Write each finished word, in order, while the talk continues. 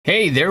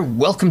Hey there,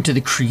 welcome to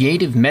the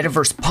Creative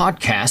Metaverse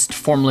Podcast,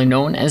 formerly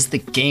known as the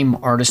Game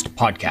Artist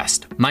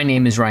Podcast. My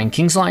name is Ryan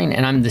Kingsline,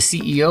 and I'm the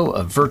CEO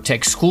of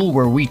Vertex School,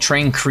 where we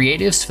train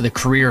creatives for the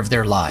career of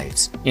their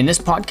lives. In this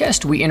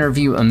podcast, we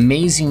interview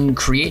amazing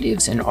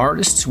creatives and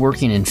artists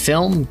working in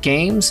film,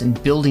 games,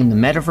 and building the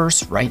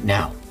metaverse right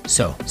now.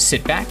 So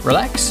sit back,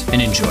 relax,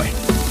 and enjoy.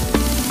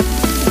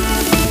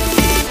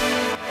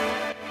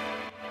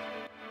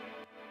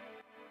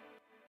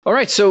 All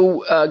right,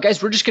 so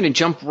guys, we're just going to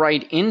jump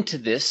right into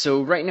this.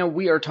 So right now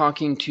we are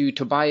talking to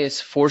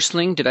Tobias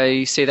Forsling. Did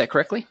I say that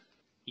correctly?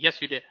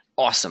 Yes, you did.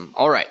 Awesome.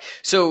 All right.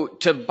 So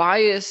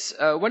Tobias,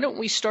 why don't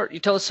we start? You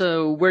tell us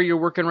where you're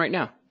working right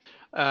now.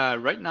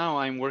 Right now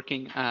I'm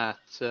working at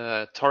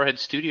Tarhead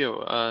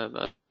Studio,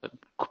 a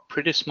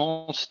pretty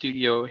small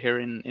studio here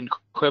in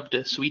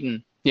Skövde,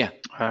 Sweden. Yeah.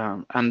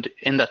 And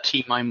in that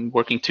team I'm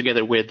working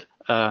together with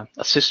a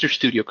sister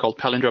studio called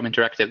Palindrome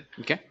Interactive.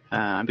 Okay.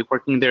 I've been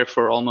working there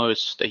for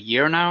almost a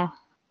year now.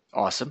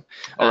 Awesome.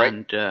 All right.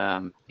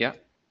 And yeah,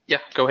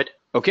 go ahead.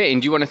 Okay.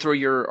 And do you want to throw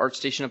your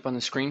ArtStation up on the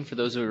screen for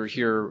those who are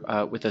here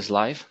with us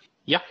live?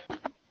 Yeah.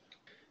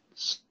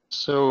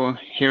 So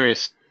here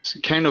is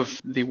kind of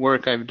the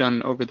work I've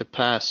done over the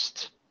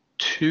past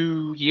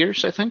 2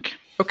 years, I think.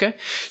 Okay.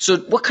 So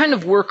what kind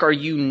of work are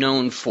you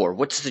known for?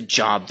 What's the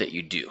job that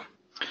you do?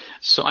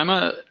 So I'm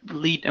a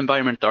lead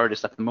environment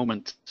artist at the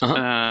moment,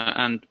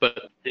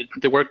 but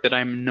the work that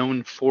I'm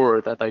known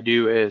for that I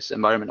do is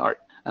environment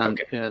art,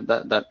 and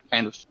that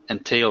kind of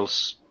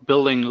entails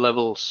building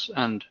levels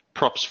and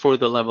props for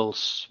the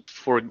levels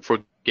for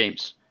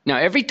games. Now,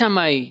 every time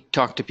I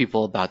talk to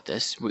people about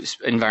this,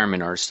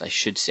 environment artists, I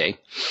should say,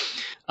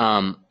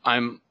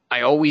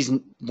 I always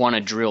want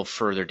to drill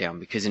further down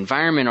because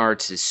environment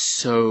arts is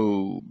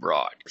so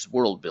broad. There's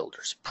world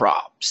builders,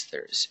 props,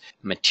 there's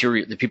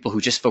material, the people who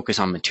just focus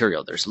on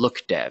material, there's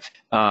look dev,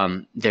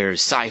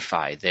 there's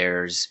sci-fi,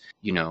 there's,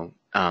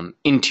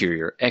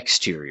 interior,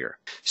 exterior.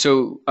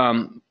 So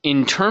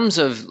in terms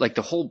of like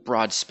the whole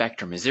broad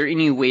spectrum, is there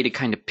any way to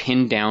kind of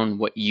pin down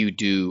what you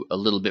do a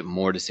little bit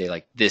more to say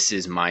like, this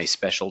is my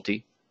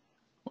specialty?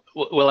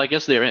 Well, I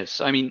guess there is.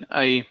 I mean,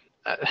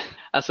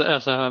 as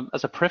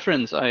a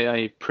preference,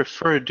 I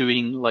prefer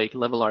doing like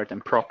level art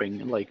and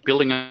propping, like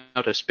building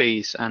out a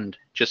space and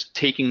just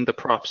taking the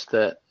props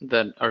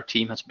that our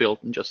team has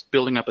built and just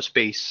building up a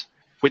space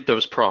with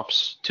those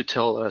props to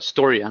tell a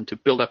story and to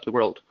build up the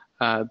world.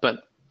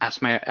 But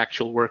as my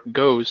actual work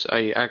goes,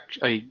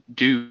 I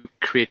do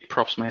create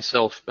props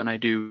myself, and I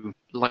do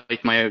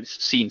light my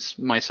scenes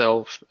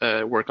myself.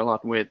 Work a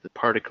lot with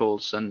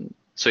particles, and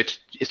so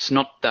it's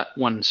not that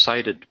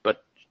one-sided,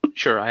 but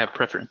sure, I have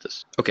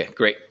preferences. Okay,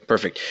 great,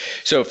 perfect.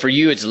 So for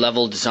you, it's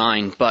level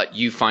design, but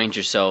you find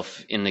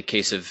yourself, in the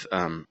case of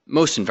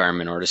most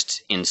environment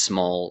artists in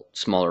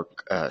smaller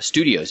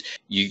studios,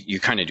 you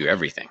kind of do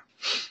everything.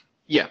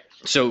 Yeah.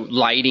 So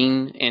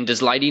lighting, and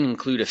does lighting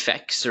include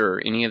effects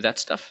or any of that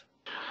stuff?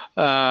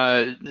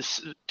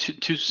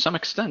 To some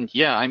extent,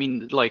 yeah. I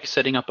mean, like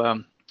setting up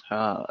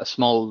a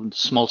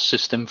small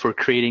system for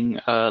creating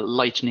a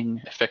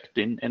lightning effect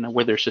in a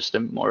weather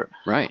system, or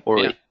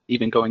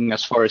even going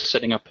as far as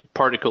setting up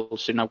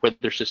particles in a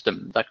weather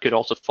system. That could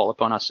also fall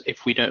upon us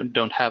if we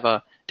don't have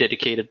a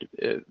dedicated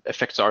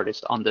effects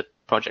artist on the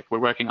project we're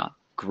working on.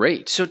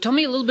 Great. So tell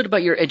me a little bit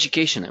about your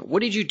education.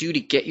 What did you do to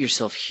get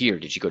yourself here?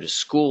 Did you go to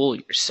school?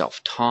 You're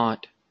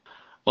self-taught?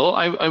 Well,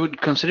 I would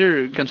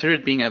consider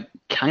it being a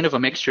kind of a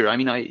mixture. I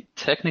mean, I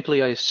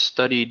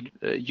studied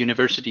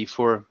university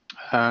for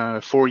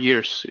 4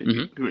 years,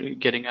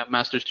 getting a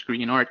master's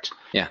degree in art.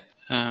 Yeah.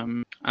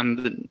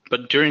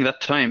 But during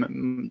that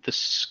time, the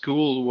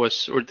school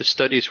the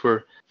studies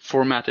were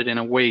formatted in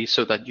a way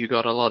so that you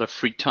got a lot of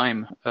free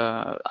time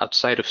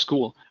outside of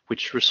school,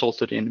 which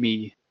resulted in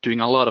me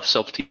doing a lot of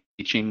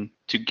self-teaching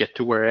to get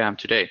to where I am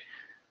today.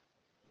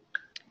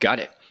 Got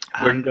it.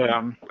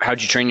 And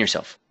how'd you train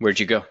yourself? Where'd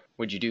you go?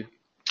 What'd you do?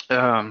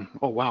 Oh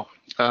wow.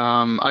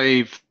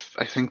 I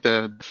think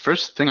the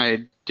first thing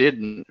I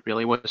did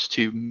really was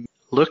to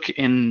look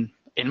in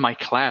my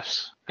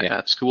class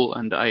at school,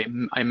 and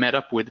I met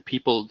up with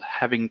people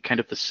having kind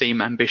of the same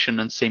ambition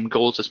and same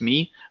goals as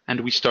me,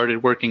 and we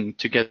started working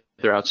together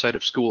outside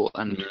of school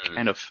and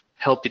kind of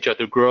helped each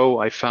other grow.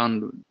 I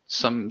found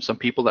some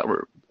people that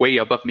were way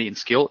above me in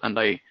skill, and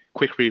I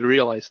quickly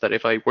realized that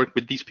if I work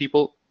with these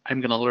people,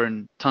 I'm gonna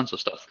learn tons of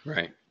stuff.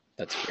 Right.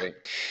 That's great.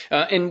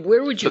 And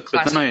where would you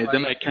classify? But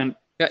then I can.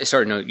 Yeah,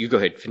 sorry, no, you go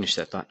ahead. Finish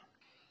that thought.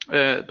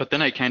 But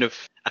then I kind of,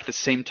 at the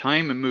same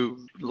time,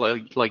 moved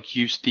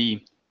use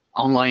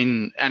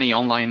any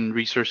online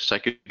resources I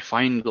could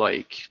find,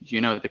 like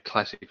the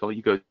classical.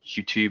 You go to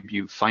YouTube,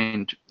 you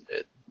find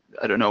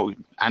I don't know,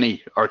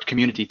 any art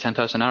community,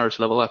 10,000 hours,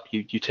 level up.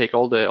 You take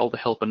all the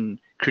help and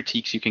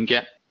critiques you can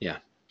get. Yeah.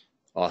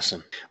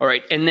 Awesome. All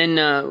right. And then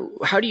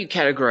how do you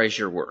categorize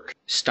your work?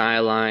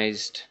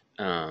 Stylized?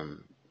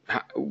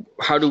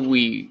 How do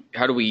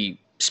we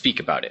speak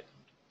about it?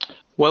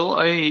 Well,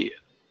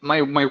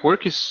 my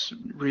work is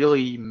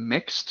really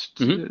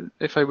mixed,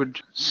 if I would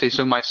say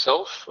so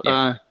myself.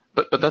 Yeah.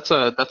 But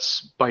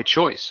that's by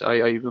choice.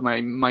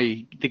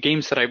 The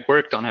games that I've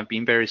worked on have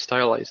been very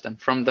stylized,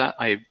 and from that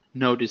I've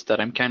noticed that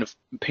I'm kind of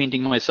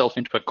painting myself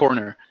into a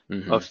corner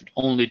of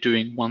only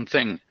doing one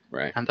thing.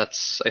 Right. And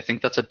I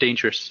think that's a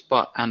dangerous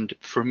spot, and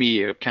for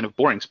me a kind of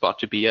boring spot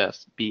to be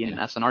in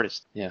as an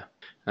artist. Yeah,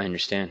 I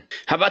understand.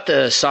 How about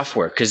the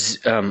software? Because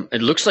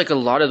it looks like a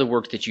lot of the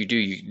work that you do,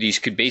 these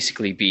could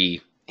basically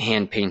be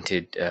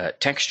hand-painted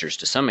textures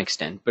to some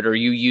extent, but are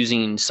you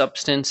using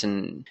Substance,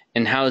 and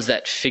how is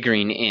that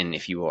figuring in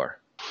if you are?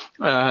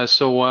 I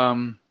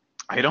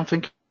don't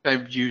think I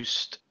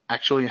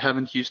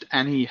haven't used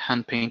any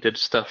hand-painted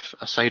stuff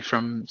aside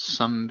from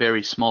some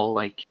very small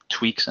like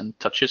tweaks and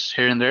touches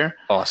here and there.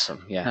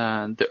 Awesome,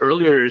 yeah. The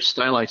earlier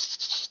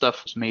stylized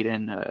stuff was made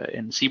in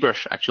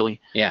ZBrush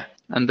actually. Yeah.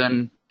 And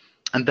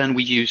then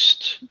we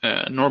used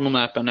normal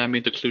map and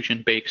ambient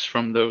occlusion bakes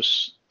from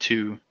those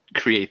to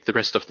create the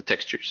rest of the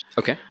textures.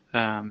 Okay.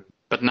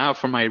 But now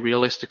for my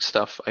realistic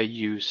stuff, I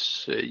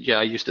use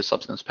the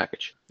Substance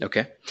package.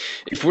 Okay.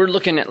 If we're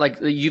looking at, like,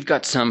 you've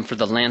got some for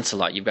the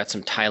Lancelot, you've got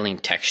some tiling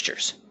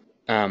textures.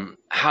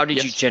 How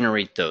did you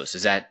generate those?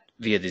 Is that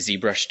via the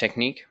ZBrush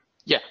technique?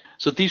 Yeah.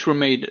 So these were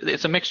made.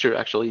 It's a mixture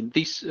actually.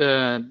 These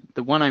the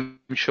one I'm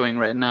showing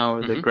right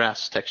now, the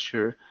grass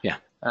texture. Yeah.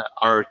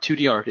 Our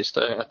 2D artist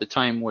at the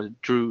time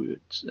drew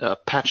a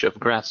patch of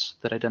grass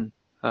that I then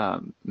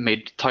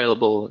made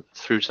tileable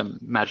through some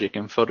magic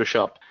in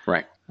Photoshop.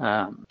 Right.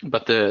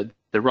 But the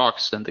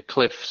rocks and the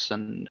cliffs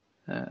and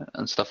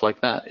stuff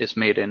like that is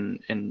made in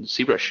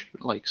ZBrush,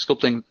 like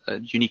sculpting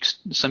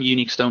some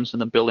unique stones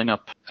and then building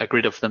up a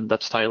grid of them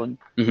that's tiling.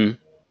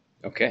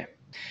 Mm-hmm. Okay.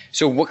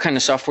 So what kind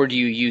of software do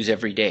you use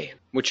every day?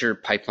 What's your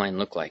pipeline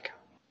look like?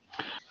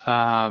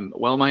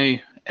 Well,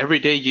 my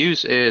everyday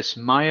use is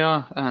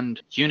Maya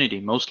and Unity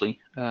mostly,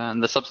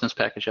 and the Substance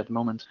package at the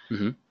moment.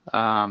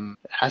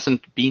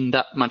 Hasn't been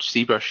that much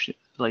ZBrush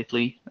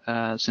lately,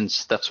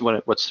 since that's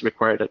what's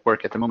required at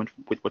work at the moment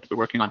with what we're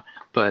working on.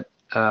 But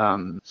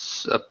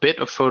a bit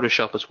of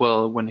Photoshop as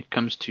well when it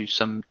comes to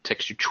some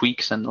texture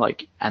tweaks and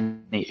like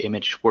any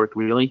image work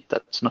really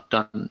that's not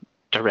done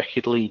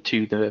directly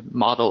to the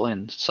model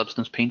in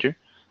Substance Painter.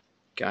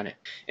 Got it.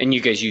 And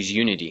you guys use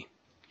Unity?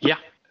 Yeah,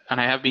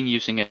 and I have been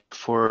using it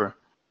for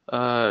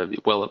ever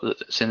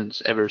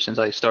since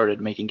I started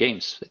making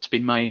games. It's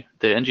been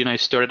the engine I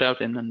started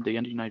out in and the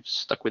engine I've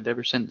stuck with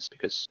ever since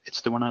because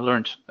it's the one I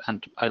learned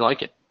and I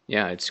like it.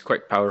 Yeah, it's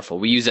quite powerful.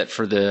 We use that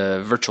for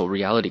the virtual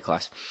reality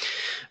class.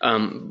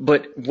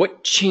 But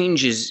what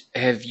changes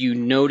have you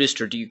noticed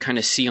or do you kind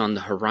of see on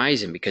the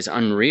horizon? Because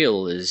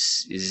Unreal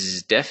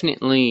is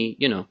definitely,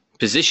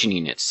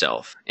 positioning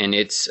itself, and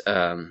its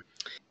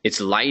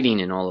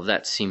lighting and all of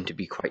that seem to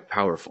be quite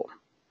powerful.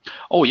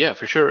 Oh yeah,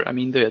 for sure. I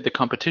mean, the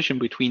competition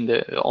between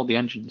all the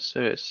engines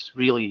is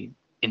really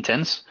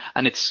intense,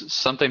 and it's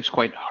sometimes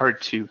quite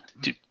hard to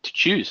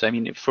choose. I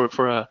mean, for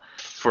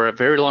a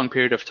very long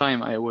period of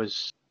time,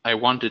 I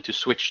wanted to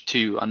switch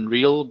to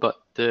Unreal,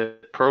 but the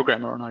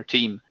programmer on our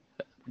team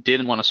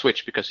didn't want to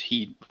switch because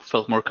he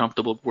felt more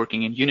comfortable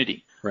working in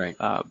Unity. Right.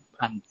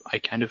 And I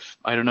kind of,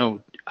 I don't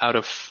know, out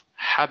of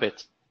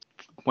habit,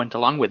 went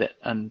along with it,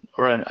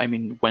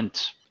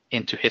 went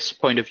into his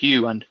point of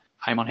view, and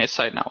I'm on his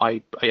side now.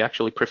 I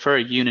actually prefer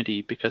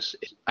Unity because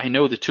I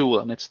know the tool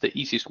and it's the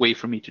easiest way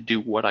for me to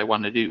do what I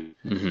want to do.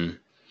 Mm-hmm.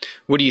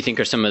 What do you think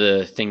are some of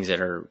the things that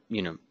are,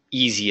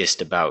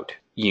 easiest about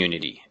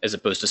Unity as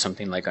opposed to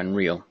something like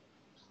Unreal?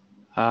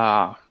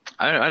 I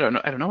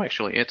don't know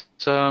actually.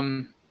 It's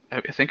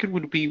I think it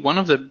would be one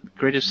of the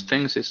greatest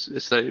things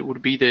is that it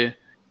would be the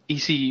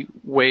easy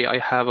way I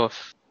have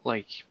of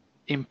like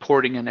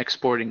importing and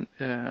exporting,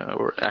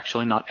 or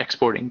actually not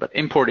exporting, but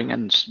importing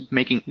and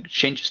making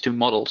changes to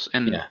models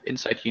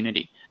inside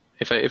Unity.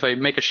 If I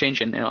make a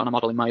change on a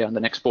model in Maya and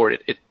then export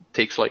it, it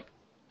takes like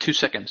 2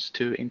 seconds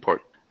to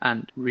import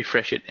and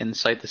refresh it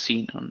inside the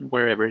scene on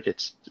wherever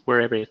it's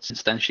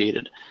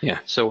instantiated. Yeah.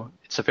 So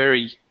it's a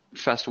very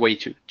fast way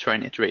to try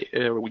and iterate,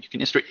 you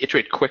can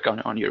iterate quick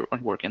on your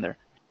work in there.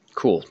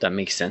 Cool, that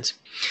makes sense.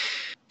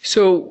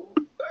 So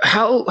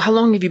how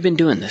long have you been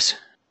doing this,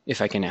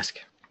 if I can ask?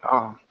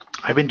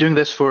 I've been doing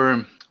this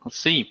for, let's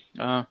see,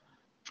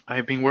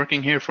 I've been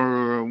working here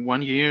for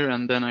 1 year,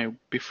 and then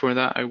before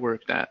that I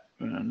worked at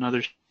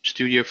another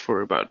studio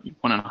for about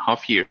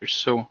 1.5 years.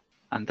 So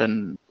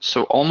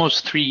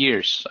almost 3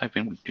 years I've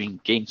been doing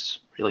games,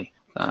 really.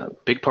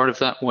 Big part of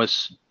that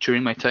was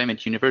during my time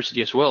at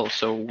university as well.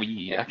 So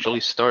we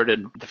actually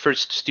started the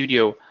first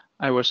studio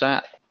I was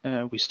at.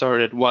 We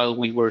started while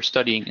we were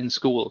studying in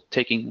school,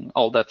 taking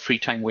all that free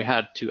time we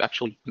had to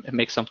actually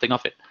make something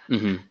of it.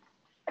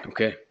 Mm-hmm.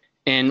 Okay.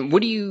 And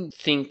what do you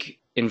think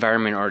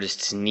environment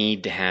artists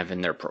need to have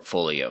in their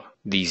portfolio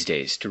these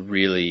days to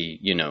really,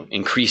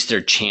 increase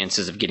their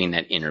chances of getting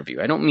that interview?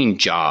 I don't mean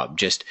job,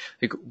 just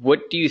like,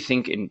 what do you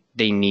think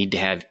they need to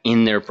have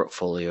in their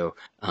portfolio,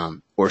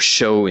 or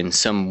show in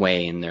some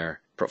way in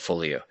their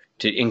portfolio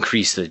to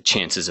increase the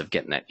chances of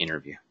getting that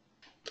interview?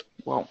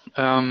 Well,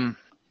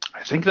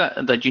 I think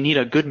that you need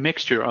a good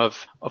mixture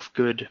of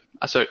good,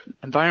 as an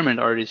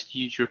environment artist,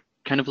 you're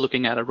kind of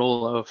looking at a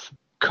role of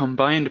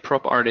combined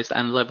prop artist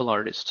and level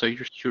artist. So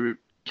you're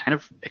kind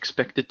of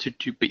expected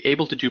to be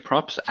able to do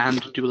props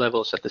and do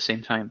levels at the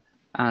same time.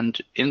 And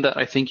in that,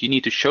 I think you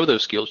need to show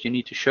those skills. You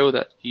need to show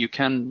that you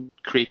can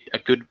create a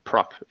good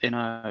prop in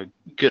a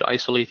good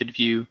isolated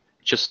view,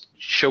 just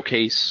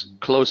showcase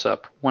close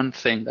up one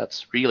thing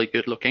that's really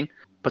good looking.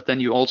 But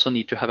then you also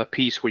need to have a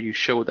piece where you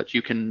show that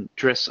you can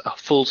dress a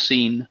full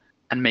scene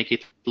and make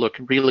it look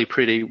really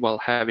pretty while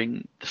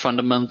having the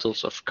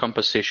fundamentals of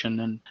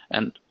composition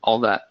and all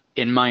that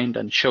in mind,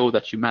 and show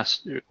that you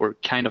master or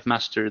kind of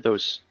master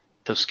those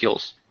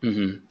skills.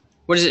 Mm-hmm.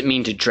 What does it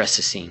mean to dress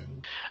a scene?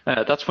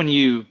 That's when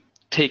you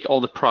take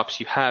all the props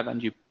you have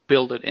and you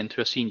build it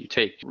into a scene. You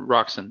take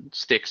rocks and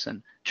sticks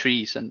and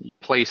trees and you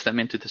place them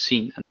into the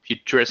scene, and you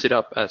dress it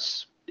up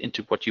as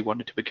into what you want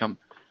it to become.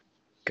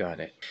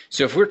 Got it.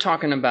 So if we're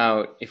talking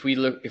about, if we're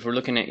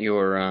looking at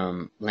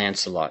your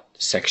Lancelot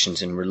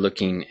sections, and we're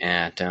looking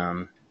at,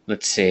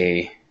 let's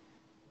say,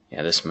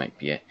 yeah, this might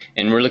be it,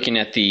 and we're looking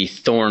at the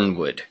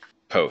Thornwood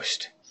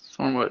post.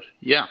 Thornwood,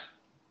 yeah.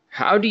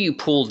 How do you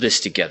pull this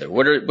together?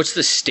 What's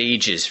the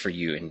stages for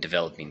you in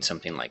developing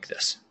something like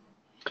this?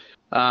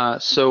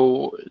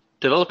 So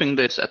developing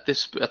this at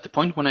the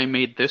point when I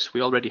made this,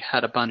 we already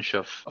had a bunch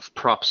of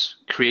props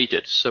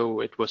created.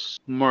 So it was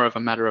more of a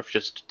matter of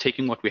just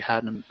taking what we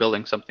had and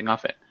building something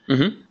off it.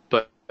 Mm-hmm.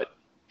 But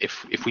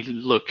if we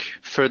look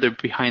further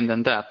behind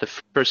than that, the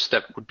first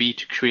step would be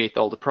to create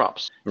all the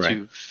props, right,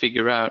 to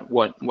figure out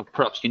what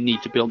props you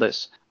need to build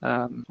this.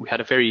 We had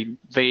a very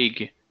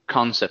vague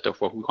concept of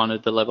what we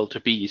wanted the level to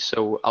be.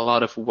 So a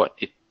lot of what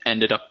it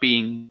ended up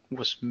being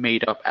was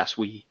made up as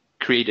we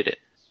created it.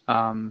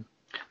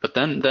 But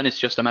then it's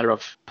just a matter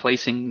of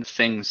placing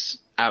things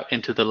out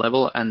into the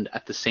level, and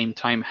at the same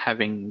time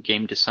having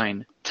game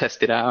design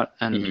test it out,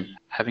 and mm-hmm.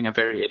 having a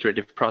very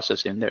iterative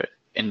process in there,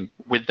 and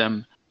with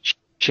them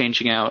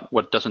changing out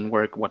what doesn't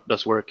work, what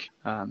does work,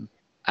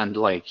 and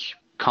like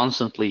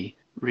constantly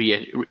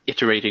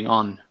reiterating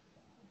on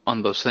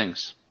those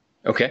things.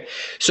 Okay.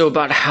 So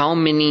about how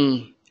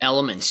many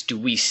elements do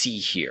we see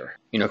here?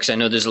 Because I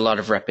know there's a lot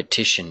of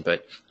repetition,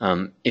 but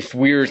if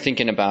we're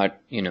thinking about,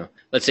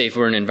 let's say if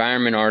we're an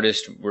environment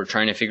artist, we're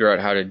trying to figure out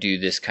how to do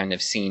this kind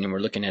of scene, and we're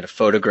looking at a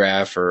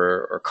photograph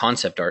or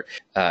concept art,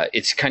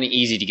 it's kind of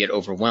easy to get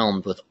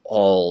overwhelmed with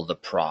all the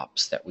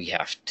props that we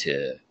have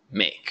to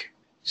make.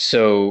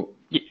 So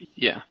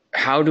yeah,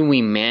 how do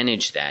we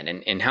manage that?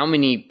 And how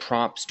many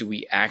props do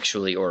we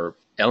actually, or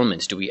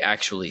elements do we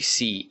actually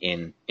see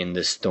in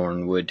this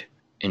Thornwood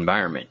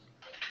environment?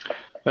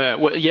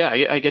 Well, yeah,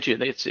 I get you.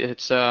 It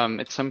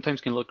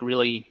sometimes can look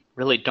really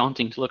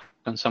daunting to look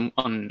on some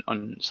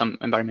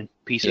environment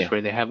pieces, yeah, where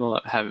they have a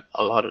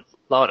lot of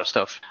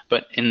stuff.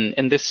 But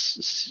in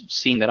this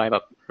scene that I have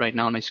up right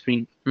now on my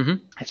screen, mm-hmm.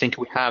 I think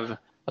we have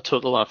a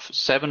total of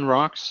 7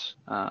 rocks,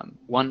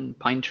 1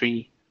 pine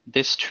tree.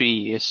 This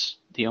tree is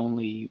the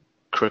only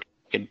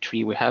crooked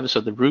tree we have. So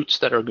the roots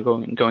that are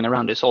going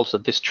around is also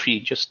this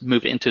tree just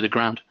moved into the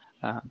ground.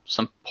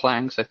 Some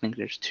planks, I think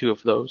there's 2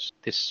 of those.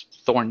 This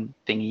thorn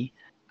thingy.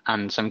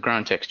 And some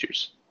ground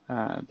textures.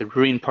 The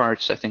ruin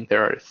parts, I think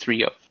there are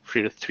 3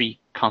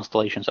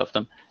 constellations of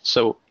them.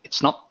 So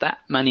it's not that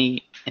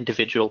many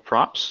individual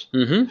props,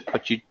 mm-hmm.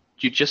 but you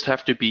just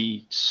have to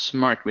be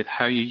smart with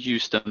how you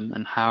use them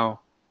and how,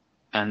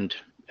 and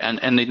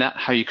in that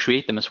how you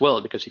create them as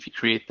well. Because if you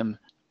create them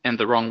in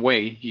the wrong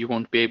way, you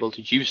won't be able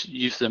to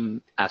use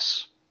them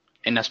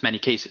in as many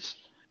cases.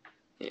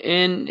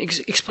 And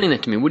explain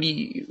that to me. What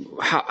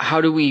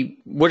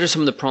are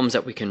some of the problems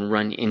that we can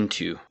run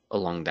into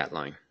along that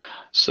line?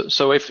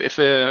 So if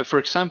for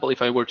example,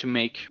 if I were to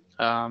make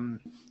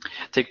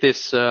take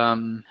this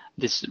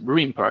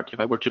ruin part, if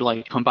I were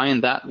to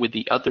combine that with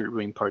the other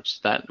ruin parts,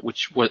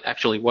 which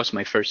was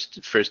my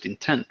first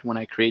intent when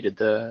I created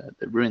the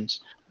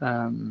ruins,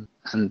 and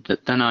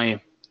then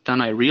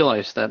I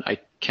realized that I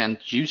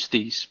can't use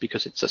these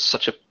because it's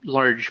such a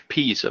large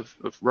piece of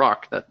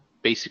rock that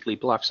basically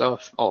blocks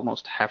off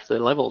almost half the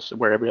levels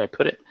wherever I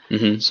put it.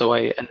 Mm-hmm. So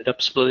I ended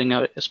up splitting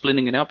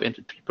it up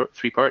into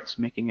 3 parts,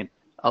 making it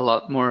a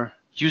lot more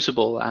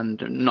usable,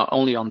 and not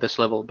only on this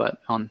level, but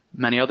on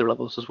many other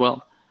levels as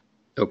well.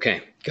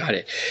 Okay, got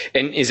it.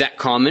 And is that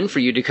common for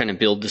you to kind of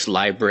build this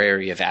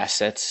library of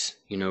assets,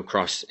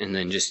 across, and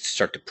then just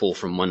start to pull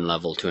from one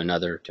level to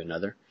another?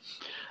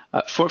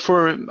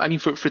 For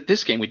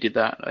this game, we did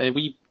that.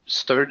 We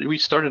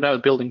started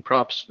out building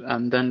props,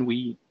 and then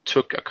we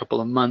took a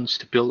couple of months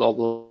to build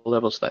all the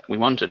levels that we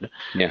wanted.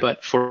 Yeah.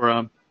 But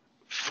for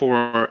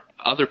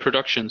other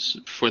productions,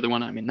 for the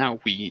one I'm in now,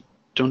 we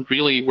don't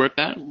really work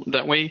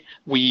that way.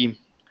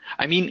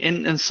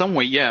 In some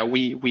way, yeah,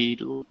 we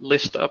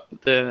list up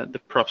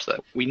the props that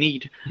we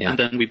need, yeah, and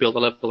then we build a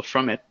level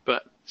from it.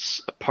 But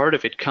a part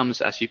of it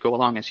comes as you go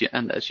along,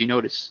 as you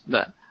notice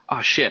that,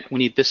 oh shit, we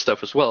need this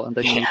stuff as well, and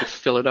then you need to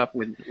fill it up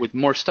with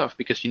more stuff,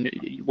 because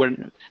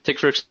take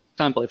for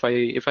example,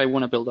 if I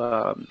want to build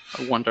I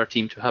want our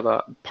team to have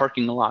a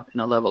parking lot in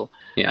a level,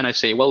 yeah, and I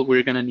say, well,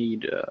 we're gonna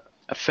need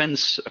a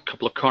fence, a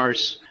couple of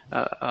cars,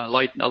 a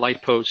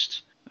light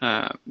post.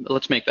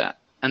 Let's make that.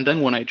 And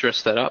then when I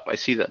dress that up, I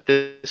see that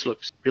this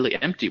looks really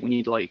empty. We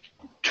need like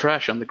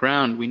trash on the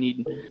ground. We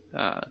need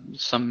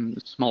some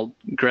small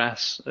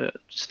grass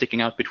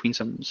sticking out between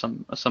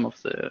some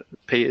of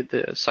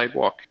the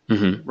sidewalk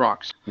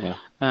rocks. Yeah.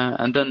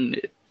 And then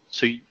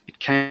it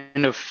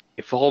kind of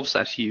evolves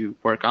as you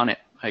work on it,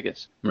 I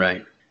guess.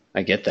 Right.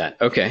 I get that.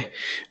 Okay.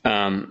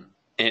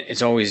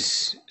 It's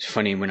always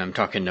funny when I'm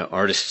talking to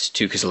artists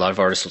too, because a lot of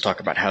artists will talk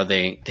about how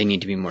they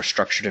need to be more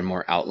structured and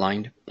more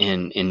outlined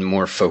and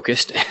more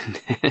focused.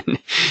 And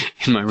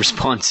my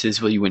response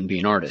is, well, you wouldn't be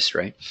an artist,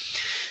 right?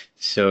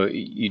 So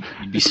you'd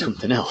be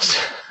something else.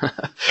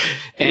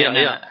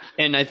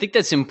 And I think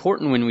that's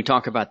important when we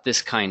talk about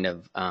this kind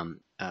of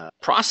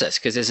process,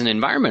 because as an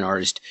environment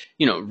artist,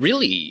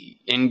 really,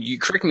 and you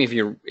correct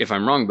me if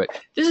I'm wrong, but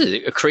this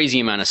is a crazy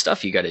amount of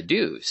stuff you got to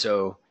do.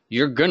 So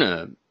you're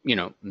gonna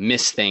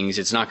miss things.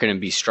 It's not going to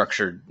be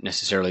structured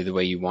necessarily the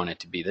way you want it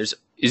to be.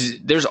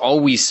 There's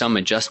always some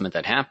adjustment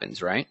that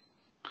happens, right?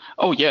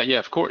 Oh yeah,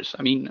 of course.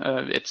 I mean,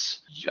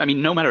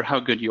 no matter how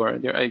good you are,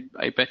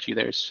 I bet you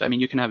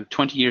you can have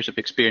 20 years of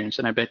experience,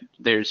 and I bet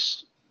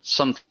there's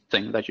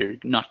something that you're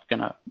not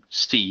gonna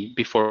see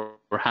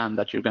beforehand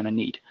that you're gonna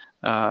need.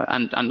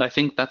 And I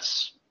think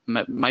that's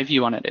my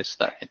view on it, is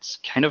that it's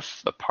kind of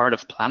a part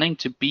of planning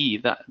to be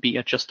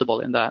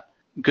adjustable in that.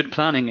 Good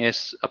planning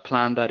is a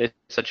plan that is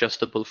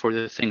adjustable for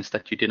the things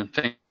that you didn't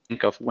think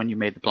of when you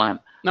made the plan.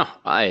 No,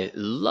 I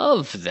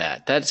love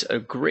that. That's a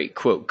great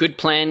quote. Good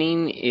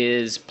planning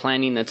is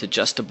planning that's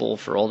adjustable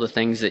for all the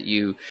things that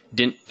you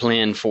didn't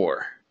plan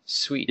for.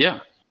 Sweet. Yeah.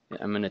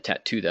 I'm going to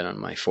tattoo that on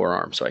my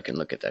forearm so I can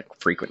look at that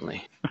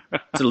frequently.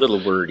 It's a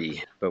little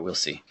wordy, but we'll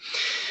see.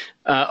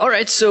 All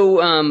right,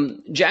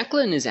 so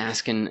Jacqueline is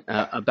asking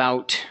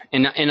about,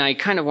 and I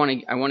kind of want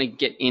to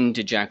get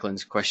into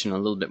Jacqueline's question a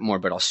little bit more,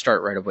 but I'll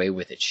start right away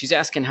with it. She's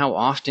asking, how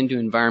often do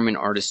environment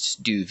artists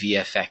do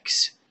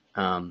VFX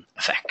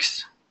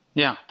effects?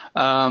 Yeah,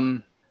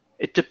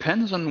 it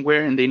depends on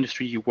where in the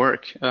industry you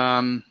work.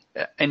 In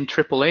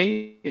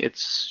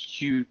AAA,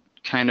 you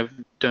kind of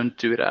don't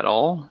do it at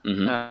all,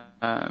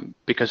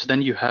 because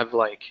then you have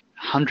like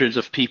hundreds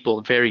of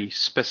people very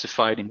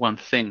specified in one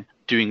thing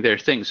doing their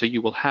thing. So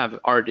you will have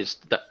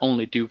artists that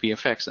only do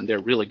VFX, and they're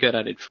really good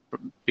at it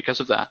because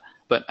of that.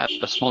 But at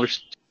a smaller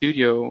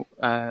studio,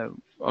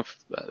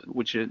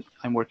 which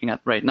I'm working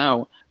at right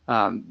now,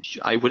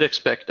 I would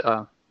expect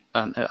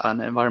an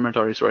environment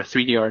artist or a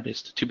 3D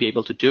artist to be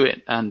able to do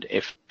it. And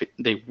if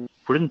they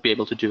wouldn't be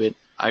able to do it,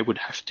 I would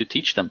have to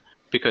teach them,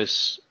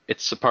 because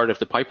it's a part of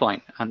the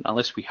pipeline. And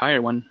unless we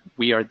hire one,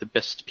 we are the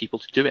best people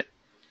to do it.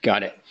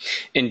 Got it.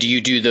 And do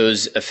you do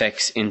those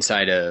effects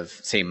inside of,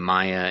 say,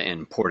 Maya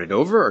and port it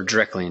over, or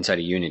directly inside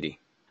of Unity?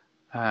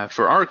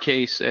 For our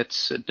case,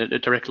 it's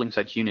directly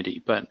inside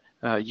Unity, but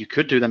you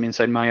could do them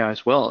inside Maya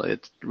as well.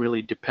 It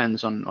really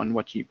depends on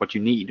what you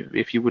need.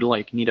 If you would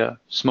need a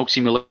smoke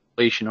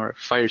simulation or a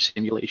fire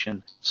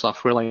simulation,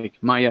 software like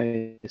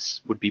Maya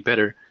would be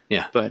better.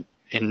 Yeah. But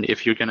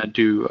if you're gonna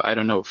do, I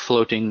don't know,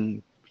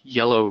 floating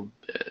yellow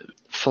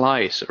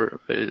flies or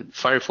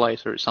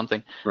fireflies or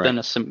something, right, then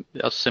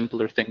a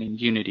simpler thing in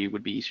Unity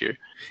would be easier.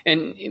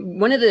 And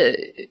one of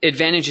the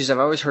advantages I've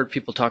always heard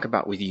people talk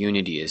about with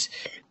Unity is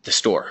the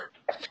store.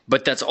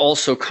 But that's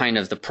also kind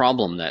of the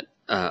problem that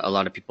a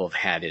lot of people have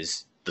had,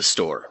 is the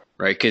store,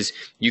 right? Because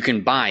you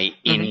can buy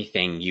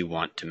anything you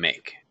want to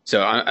make.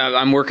 So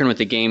I'm working with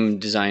a game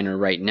designer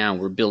right now.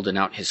 We're building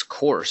out his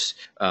course,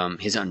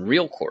 his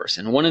Unreal course.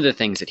 And one of the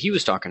things that he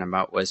was talking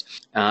about was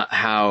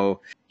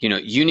how,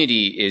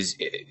 Unity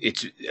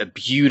it's a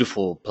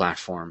beautiful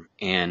platform.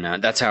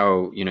 And that's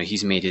how,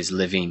 he's made his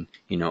living,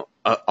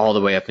 all the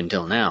way up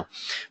until now.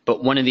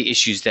 But one of the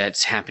issues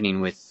that's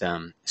happening with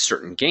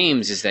certain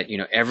games is that,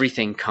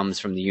 everything comes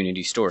from the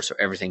Unity store. So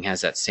everything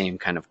has that same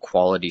kind of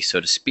quality,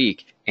 so to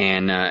speak.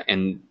 And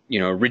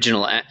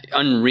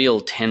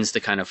Unreal tends to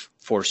kind of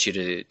force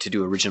you to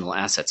do original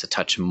assets a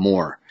touch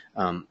more.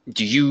 Are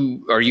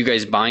you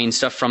guys buying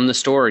stuff from the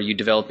store? Are you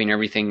developing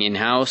everything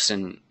in-house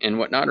and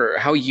whatnot? Or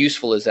how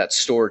useful is that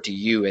store to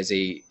you as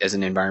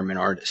an environment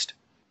artist?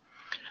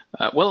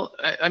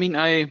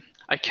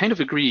 I kind of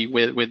agree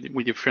with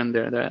your friend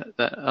there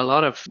that a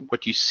lot of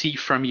what you see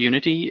from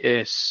Unity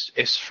is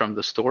from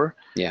the store.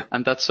 Yeah.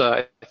 And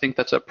I think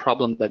that's a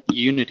problem that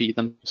Unity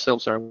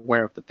themselves are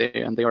aware of, that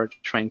they are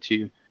trying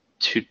to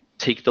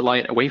take the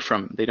light away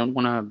from. They don't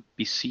want to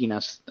be seen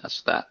as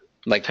that.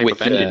 Like with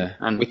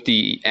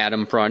the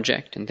Atom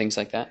project and things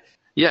like that?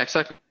 Yeah,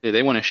 exactly.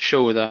 They want to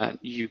show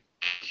that you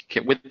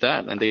can, with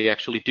that, and they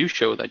actually do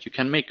show that you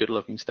can make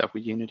good-looking stuff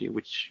with Unity,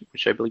 which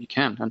I believe you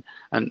can.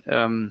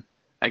 And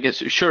I guess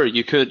sure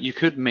you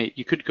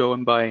could go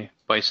and buy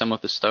some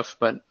of the stuff,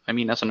 but I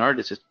mean, as an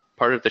artist,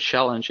 part of the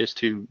challenge is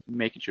to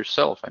make it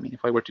yourself. I mean,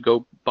 if I were to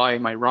go buy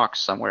my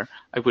rocks somewhere,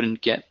 I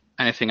wouldn't get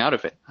anything out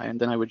of it, and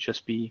then I would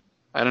just be,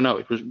 I don't know,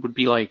 it would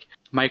be like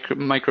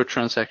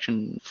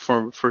microtransaction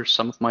for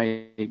some of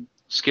my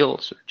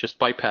skills, just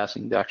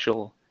bypassing the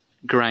actual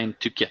grind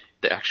to get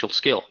the actual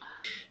skill.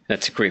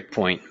 That's a great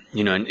point.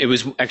 And it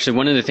was actually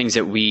one of the things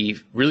that we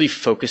really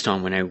focused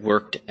on when I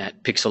worked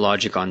at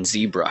Pixelogic on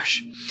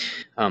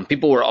ZBrush.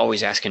 People were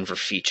always asking for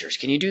features.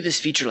 Can you do this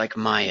feature like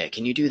Maya?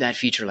 Can you do that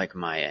feature like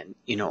Maya?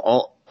 And,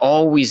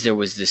 always there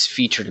was this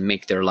feature to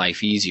make their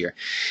life easier.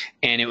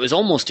 And it was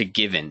almost a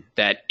given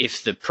that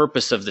if the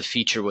purpose of the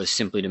feature was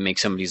simply to make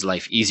somebody's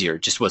life easier,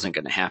 it just wasn't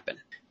going to happen.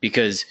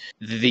 Because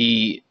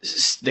the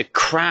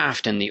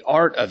craft and the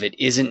art of it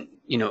isn't,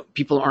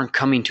 people aren't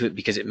coming to it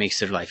because it makes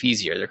their life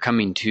easier. They're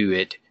coming to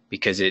it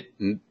because it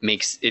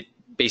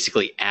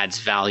basically adds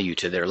value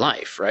to their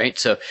life, right?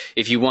 So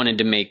if you wanted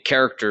to make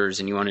characters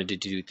and you wanted to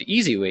do it the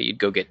easy way, you'd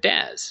go get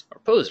Daz or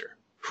Poser.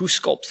 Who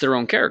sculpts their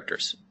own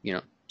characters?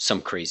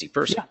 Some crazy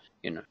person.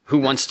 Yeah. Who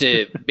wants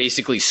to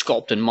basically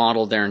sculpt and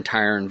model their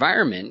entire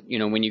environment,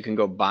 when you can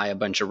go buy a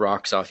bunch of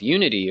rocks off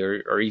Unity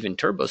or even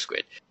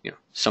TurboSquid,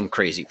 some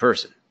crazy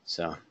person.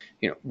 So,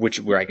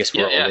 where I guess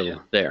we're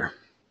all there.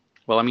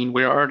 Well, I mean,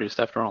 we're artists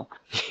after all.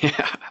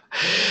 Yeah.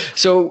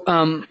 So,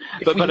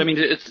 but I mean,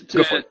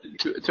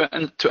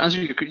 to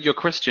answer your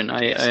question,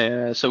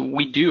 so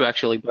we do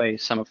actually buy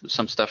some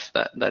stuff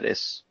that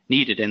is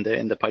needed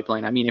in the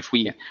pipeline. I mean, if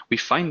we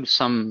find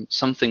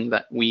something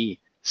that we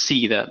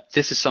see that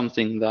this is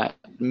something that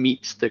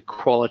meets the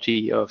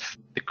quality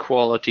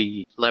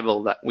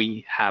level that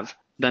we have,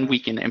 then we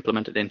can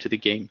implement it into the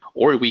game,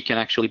 or we can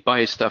actually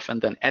buy stuff and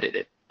then edit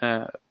it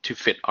to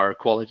fit our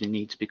quality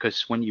needs.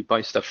 Because when you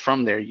buy stuff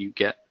from there, you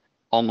get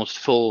almost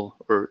full,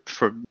 or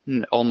for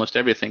almost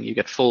everything, you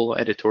get full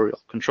editorial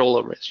control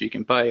over it. So you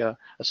can buy a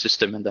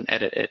system and then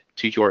edit it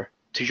to your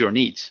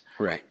needs.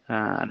 Right.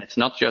 And it's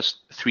not just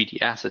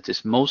 3D assets.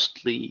 It's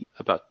mostly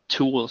about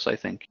tools, I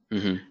think.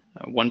 Mm-hmm.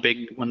 One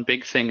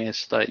big thing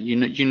is that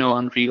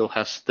Unreal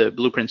has the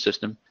blueprint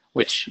system,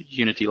 which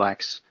Unity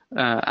lacks.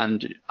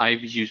 And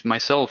I've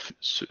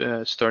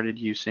started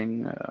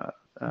using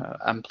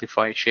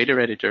Amplify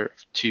Shader Editor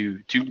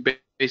to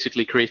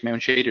basically create my own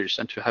shaders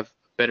and to have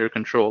better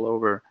control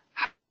over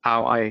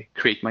how I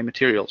create my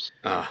materials.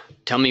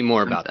 Tell me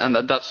more about that.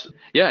 And that's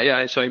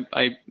So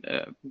I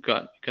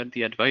got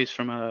the advice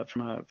from a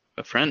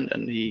friend,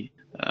 and he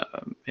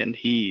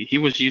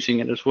was using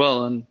it as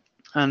well,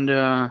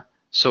 and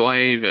so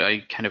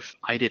I kind of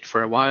eyed it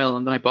for a while,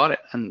 and then I bought it,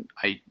 and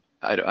I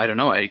don't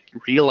know, I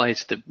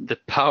realized the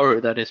power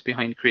that is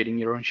behind creating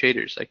your own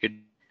shaders. I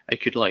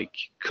could like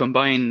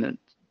combine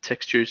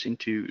textures I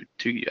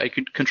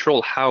could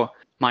control how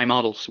my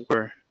models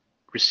were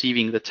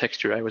receiving the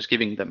texture I was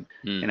giving them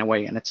in a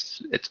way, and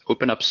it's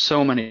opened up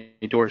so many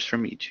doors for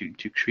me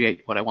to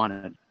create what I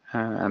wanted,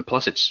 and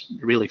plus it's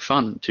really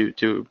fun to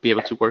be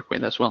able to work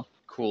with as well.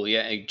 Cool.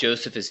 Yeah,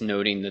 Joseph is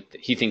noting that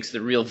he thinks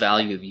the real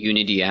value of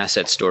Unity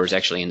Asset Store is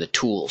actually in the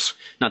tools,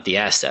 not the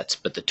assets,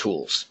 but the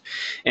tools.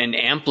 And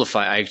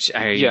Amplify,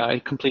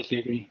 I completely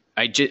agree.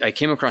 I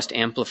came across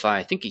Amplify,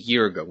 I think a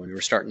year ago when we were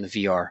starting the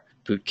VR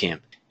boot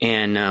camp.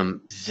 And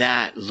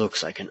that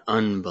looks like an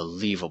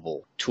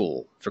unbelievable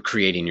tool for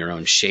creating your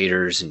own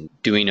shaders and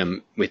doing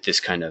them with this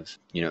kind of,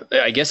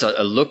 I guess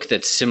a look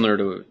that's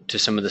similar to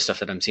some of the stuff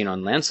that I'm seeing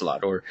on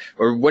Lancelot. Or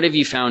what have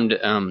you found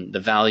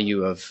the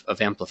value of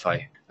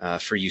Amplify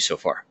for you so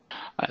far?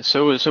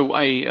 So I'm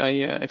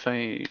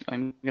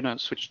gonna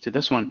switch to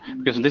this one,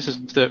 because this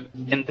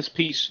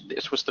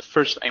was the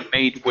first I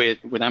made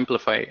with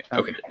Amplify.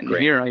 Okay, and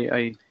great.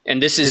 Here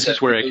this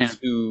is where I can.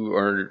 Who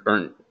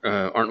aren't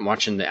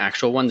watching the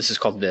actual one, this is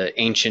called the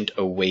Ancient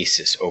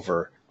Oasis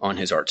over on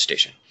his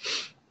ArtStation.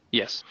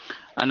 Yes,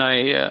 and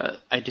I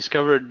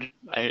discovered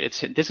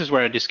this is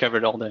where I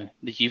discovered all the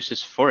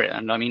uses for it.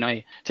 And I mean,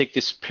 I take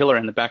this pillar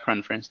in the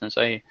background, for instance.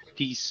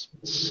 These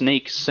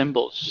snake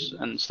symbols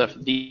and stuff,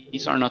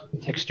 these are not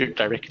textured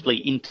directly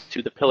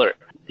into the pillar.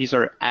 These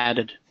are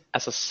added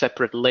as a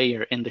separate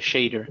layer in the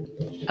shader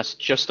as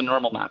just a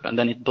normal map, and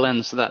then it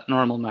blends that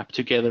normal map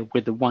together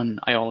with the one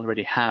I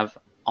already have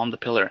on the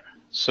pillar.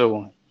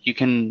 So you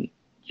can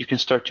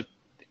start to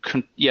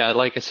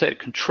like I said,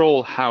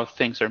 control how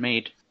things are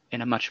made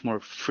in a much more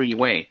free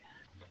way.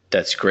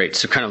 That's great.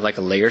 So kind of like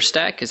a layer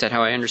stack, is that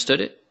how I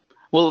understood it?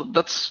 Well,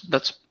 that's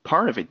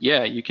part of it.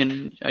 Yeah, you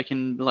can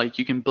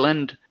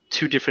blend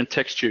two different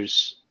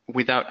textures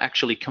without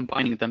actually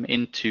combining them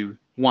into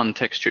one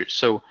texture.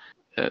 So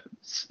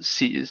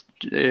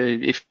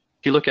if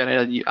you look at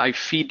it, I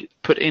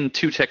put in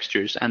two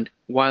textures, and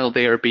while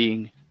they are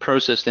being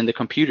processed in the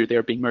computer, they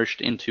are being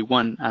merged into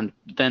one and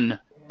then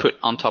put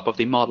on top of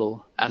the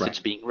model as it's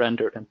being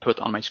rendered and put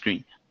on my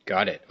screen.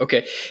 Got it.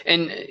 Okay.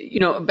 And,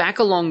 back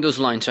along those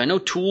lines, so I know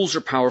tools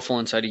are powerful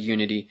inside of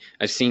Unity.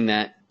 I've seen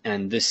that.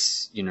 And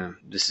this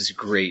is a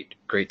great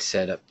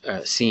setup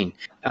scene.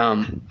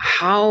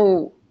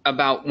 How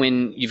about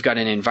when you've got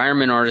an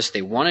environment artist,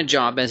 they want a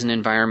job as an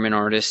environment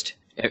artist?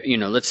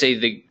 Let's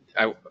say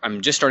I'm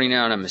just starting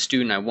out, I'm a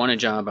student, I want a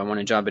job at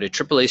a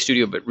AAA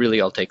studio, but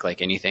really I'll take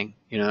like anything.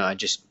 I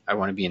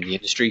want to be in the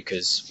industry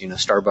because,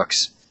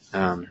 Starbucks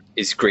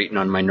is grating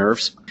on my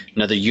nerves.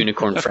 Another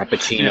unicorn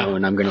frappuccino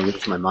and I'm going to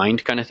lose my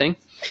mind kind of thing.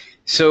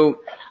 So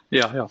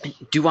Yeah, yeah.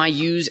 Do I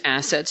use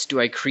assets? Do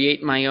I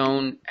create my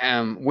own?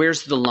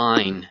 Where's the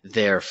line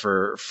there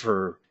for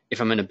if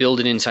I'm going to build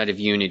it inside of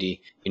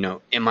Unity?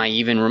 Am I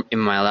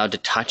allowed to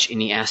touch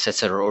any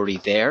assets that are already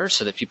there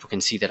so that people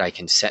can see that I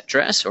can set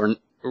dress? Or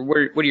what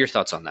are your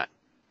thoughts on that?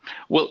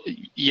 Well,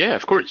 yeah,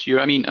 of course.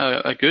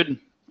 A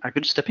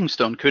good stepping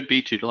stone could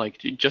be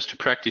just to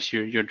practice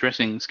your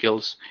dressing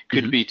skills.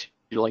 Could be to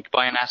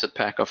buy an asset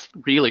pack of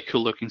really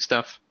cool looking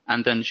stuff,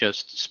 and then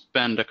just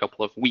spend a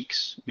couple of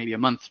weeks, maybe a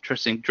month,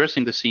 dressing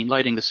the scene,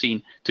 lighting the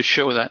scene, to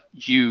show that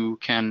you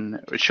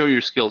can show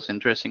your skills in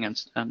dressing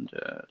and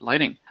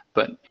lighting.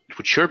 But it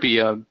would sure be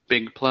a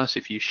big plus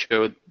if you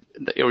showed,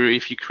 or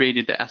if you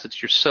created the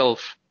assets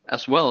yourself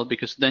as well,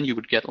 because then you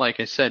would get, like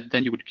I said,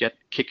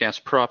 kick-ass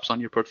props on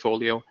your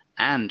portfolio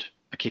and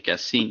a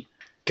kick-ass scene.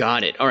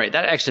 Got it. All right,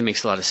 that actually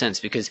makes a lot of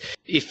sense, because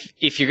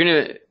if you're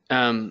going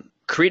to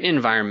create an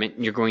environment,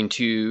 you're going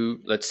to,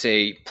 let's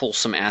say, pull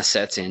some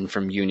assets in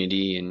from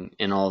Unity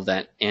and all of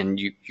that, and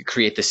you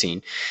create the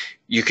scene.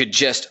 You could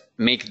just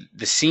make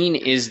the scene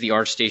is the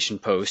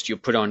ArtStation post. You'll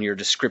put on your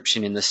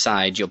description in the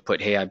side. You'll put,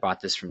 hey, I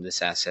bought this from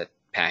this asset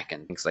pack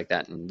and things like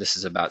that, and this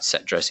is about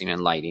set dressing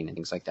and lighting and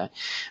things like that.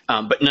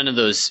 But none of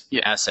those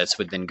assets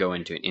would then go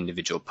into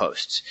individual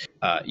posts.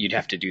 You'd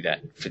have to do that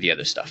for the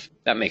other stuff.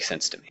 That makes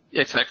sense to me.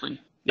 Exactly.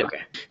 Yeah.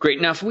 Okay,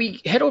 great. Now, if we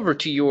head over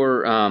to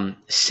your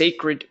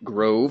Sacred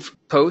Grove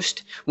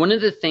post, one of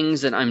the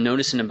things that I'm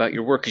noticing about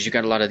your work is you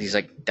got a lot of these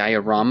like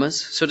dioramas,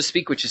 so to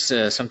speak, which is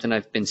something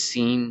I've been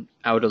seeing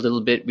out a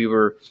little bit. We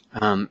were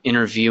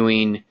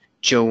interviewing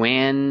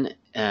Joanne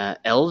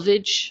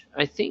Elvidge,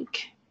 I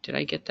think. Did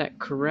I get that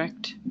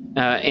correct?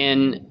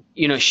 And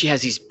she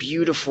has these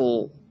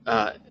beautiful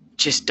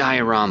just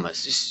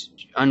dioramas, just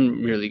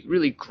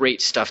really great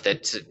stuff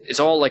that's it's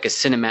all like a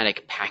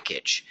cinematic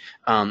package.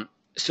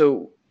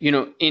 So,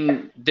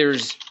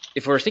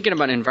 if we're thinking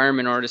about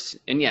environment artists,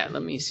 and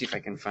let me see if I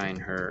can find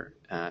her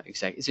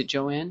exact. Is it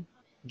Joanne?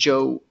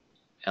 Joe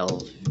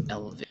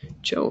Elvidge.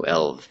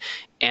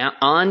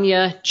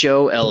 Anya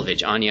Joe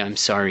Elvidge. Anya, I'm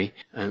sorry.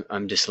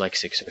 I'm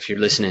dyslexic, so if you're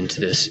listening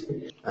to this,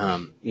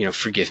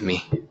 forgive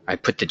me. I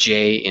put the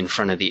J in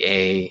front of the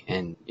A,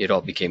 and it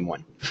all became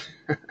one.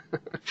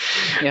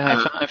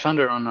 Yeah, I found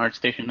her on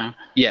ArtStation now.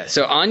 Yeah,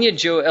 so Anya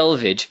Joe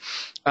Elvidge,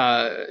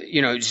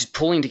 just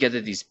pulling together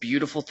these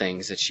beautiful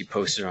things that she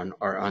posted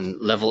on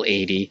level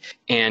 80.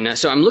 And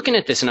so I'm looking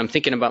at this and I'm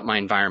thinking about my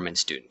environment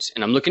students.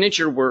 And I'm looking at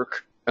your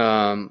work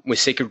with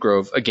Sacred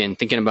Grove, again,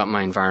 thinking about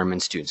my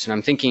environment students. And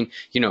I'm thinking,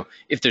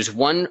 if there's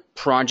one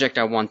project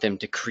I want them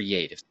to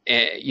create,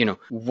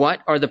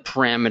 what are the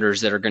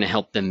parameters that are going to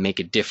help them make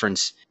a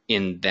difference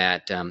in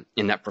that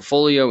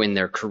portfolio, in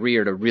their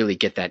career, to really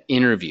get that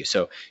interview?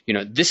 So,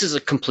 this is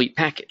a complete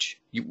package.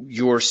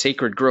 Your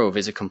Sacred Grove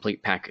is a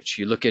complete package.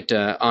 You look at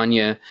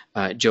Anya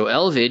Joe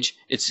Elvidge,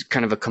 it's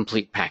kind of a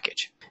complete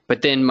package.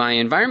 But then my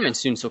environment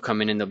students will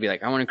come in and they'll be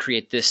like, I want to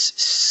create this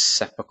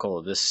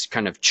sepulchre, this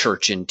kind of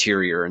church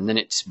interior, and then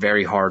it's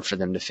very hard for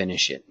them to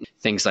finish it,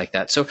 things like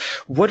that. So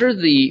what's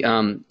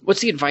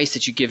the advice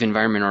that you give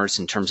environment artists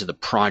in terms of the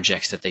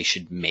projects that they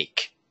should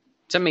make?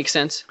 Does that make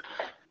sense?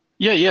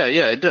 Yeah,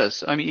 it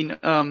does. I mean,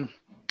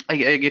 I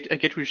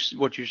get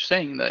what you're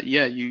saying, that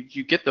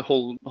you get the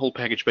whole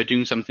package by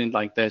doing something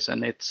like this,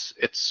 and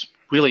it's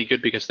really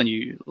good, because then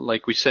you,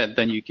 like we said,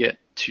 then you get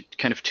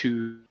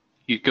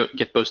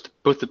get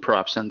both the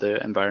props and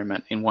the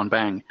environment in one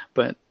bang.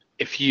 But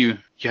if you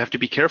have to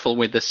be careful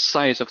with the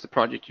size of the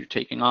project you're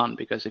taking on,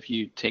 because if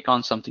you take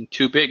on something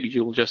too big,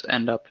 you'll just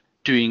end up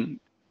doing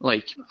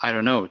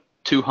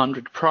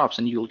 200 props,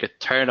 and you'll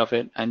get tired of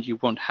it, and you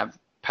won't have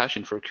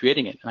passion for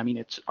creating it. I mean,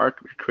 it's art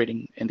we're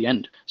creating in the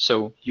end.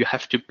 So you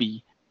have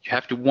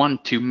to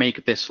want to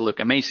make this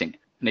look amazing.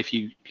 And if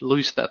you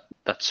lose that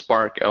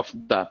spark of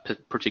that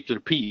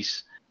particular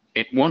piece,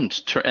 it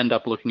won't end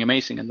up looking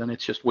amazing, and then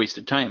it's just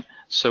wasted time.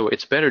 So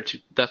it's better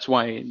that's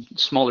why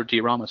smaller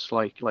dioramas,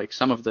 like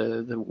some of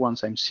the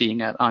ones I'm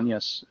seeing at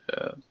Anya's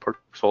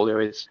portfolio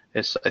is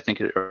I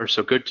think are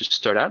so good to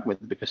start out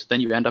with, because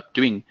then you end up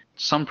doing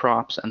some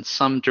props and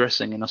some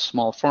dressing in a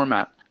small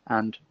format,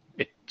 and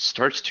it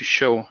starts to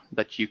show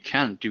that you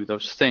can do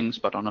those things,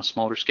 but on a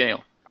smaller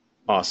scale.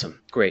 Awesome.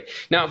 Great.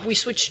 Now, if we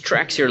switch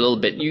tracks here a little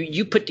bit,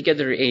 you put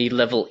together a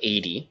level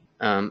 80,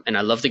 and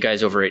I love the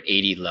guys over at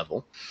 80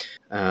 level.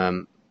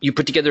 You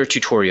put together a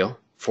tutorial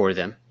for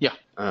them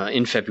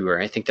in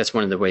February. I think that's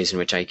one of the ways in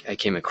which I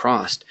came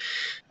across.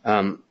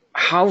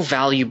 How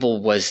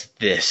valuable was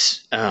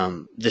this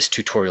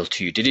tutorial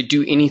to you? Did it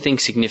do anything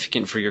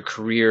significant for your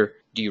career?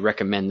 Do you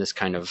recommend this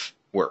kind of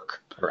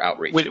work or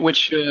outreach?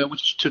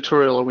 Which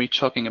tutorial are we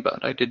talking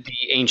about? I did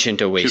the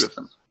Ancient Oasis. 2 of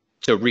them.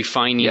 So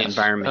refining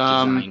environment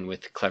design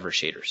with clever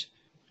shaders.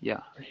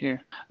 Yeah, right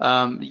here.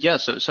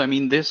 So I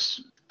mean,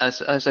 this,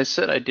 as I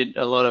said, I did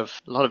a lot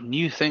of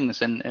new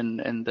things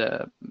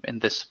in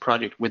this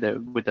project with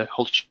a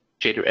whole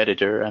shader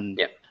editor and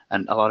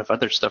a lot of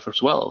other stuff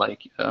as well.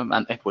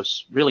 And it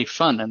was really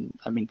fun. And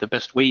I mean,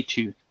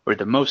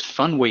 the most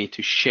fun way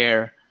to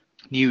share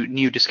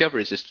new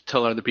discoveries is to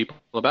tell other people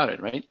about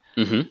it, right?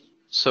 Mm-hmm.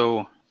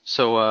 So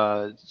So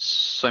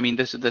I mean,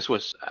 this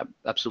was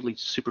absolutely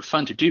super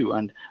fun to do,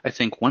 and I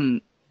think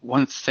one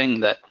thing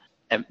that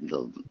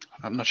um,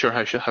 I'm not sure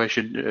how I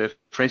should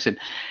phrase it.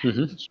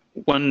 Hmm.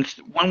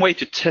 One way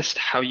to test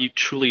how you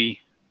truly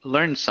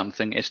learn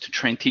something is to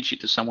try and teach it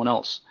to someone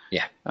else.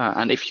 Yeah.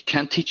 And if you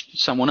can't teach it to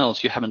someone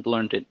else, you haven't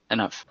learned it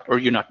enough, or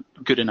you're not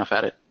good enough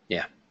at it.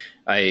 Yeah,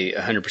 I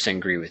 100%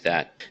 agree with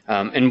that.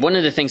 And one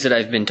of the things that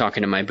I've been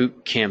talking to my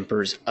boot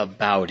campers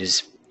about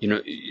is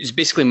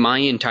basically my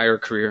entire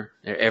career.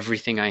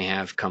 Everything I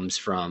have comes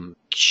from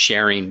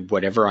sharing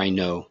whatever I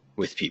know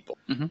with people.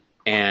 Mm-hmm.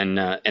 And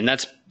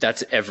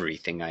that's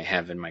everything I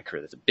have in my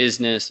career. That's a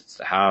business, it's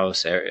the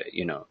house,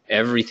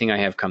 everything I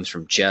have comes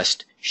from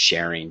just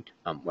sharing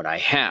what I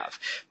have.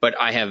 But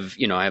I have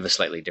a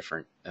slightly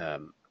different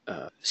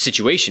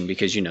situation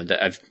because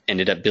that I've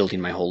ended up building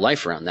my whole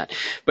life around that.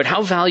 But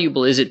how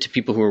valuable is it to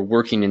people who are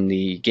working in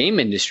the game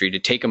industry to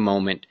take a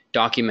moment,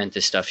 document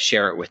this stuff,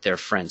 share it with their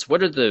friends?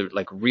 What are the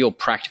real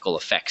practical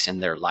effects in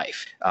their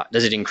life?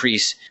 Does it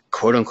increase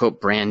quote unquote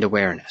brand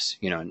awareness?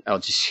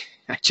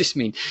 I just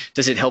mean,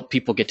 does it help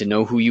people get to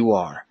know who you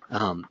are?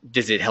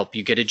 Does it help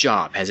you get a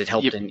job? Has it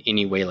helped in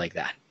any way like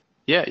that?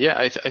 Yeah.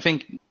 I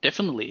think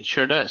definitely it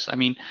sure does. I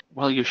mean,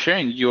 while you're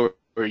sharing your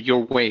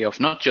way of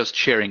not just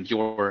sharing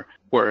your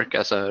work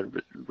as a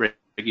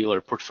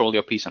regular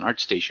portfolio piece on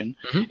ArtStation,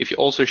 Mm-hmm. if you're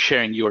also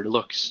sharing your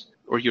looks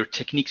or your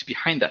techniques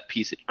behind that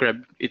piece,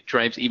 it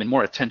drives even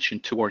more attention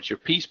towards your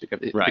piece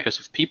because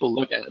if people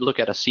look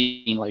at a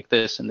scene like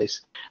this and they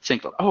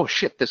think, oh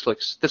shit, this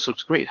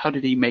looks great. How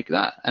did he make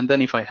that? And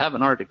then if I have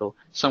an article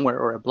somewhere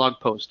or a blog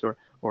post or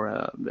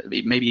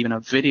maybe even a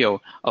video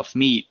of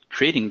me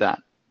creating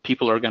that,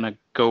 people are gonna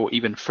go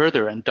even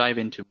further and dive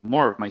into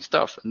more of my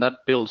stuff, and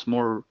that builds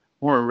more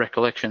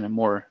recollection and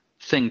more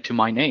thing to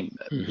my name.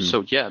 Mm-hmm.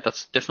 So yeah,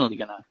 that's definitely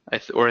gonna, I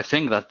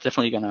think that's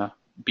definitely gonna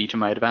be to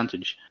my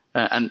advantage.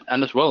 And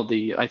as well,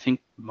 I think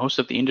most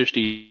of the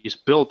industry is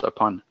built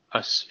upon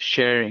us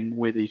sharing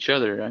with each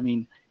other. I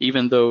mean,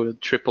 even though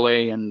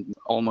AAA and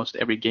almost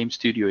every game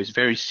studio is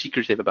very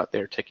secretive about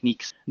their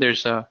techniques,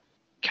 there's a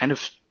kind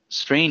of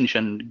strange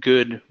and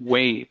good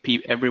way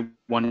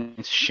everyone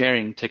is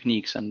sharing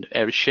techniques and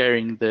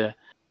sharing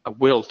a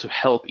will to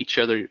help each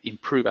other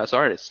improve as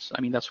artists.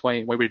 I mean, that's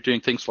why we're doing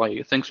things like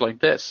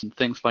this and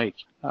things like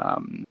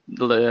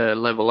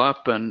Level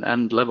Up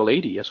and Level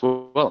 80 as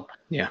well.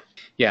 Yeah.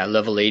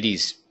 Level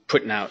 80's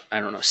putting out, I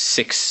don't know,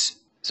 6,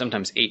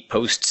 sometimes 8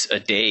 posts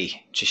a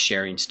day, just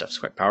sharing stuff. It's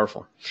quite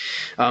powerful.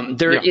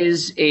 There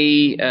is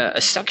a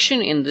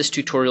section in this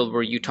tutorial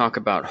where you talk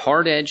about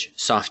hard edge,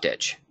 soft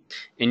edge,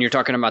 and you're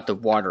talking about the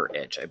water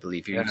edge. I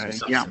believe you're using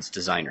Substance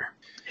Designer.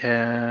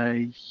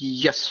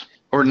 Yes.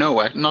 Or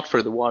no, not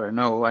for the water.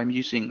 No, I'm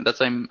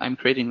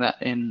creating that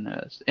in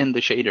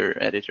the shader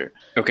editor.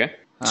 Okay.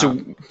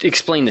 So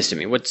explain this to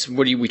me. What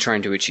are we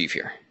trying to achieve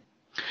here?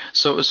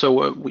 So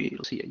we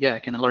see. Yeah, I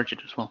can enlarge it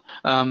as well.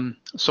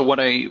 So what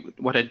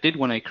I did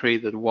when I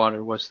created the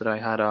water was that I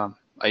had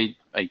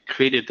I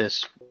created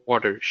this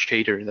water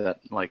shader that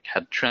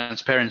had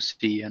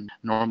transparency and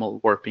normal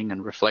warping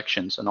and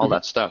reflections and all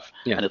that stuff,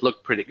 and it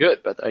looked pretty good.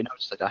 But I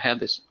noticed that I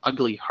had this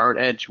ugly hard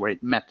edge where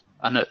it met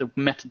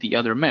the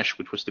other mesh,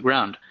 which was the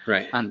ground,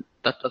 right? And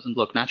that doesn't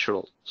look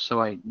natural.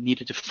 So I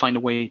needed to find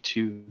a way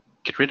to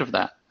get rid of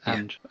that,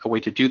 and a way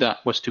to do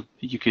that was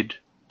you could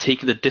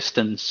take the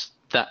distance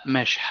that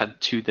mesh had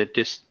to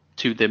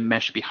the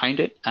mesh behind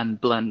it and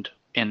blend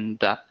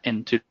that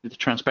into the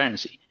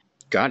transparency.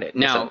 Got it.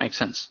 Now, does that make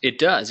sense? It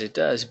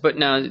does. But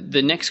now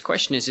the next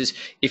question is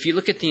if you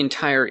look at the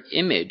entire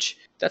image,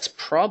 that's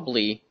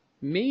probably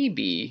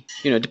maybe,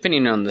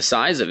 depending on the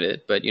size of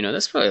it, but,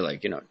 that's probably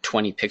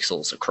 20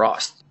 pixels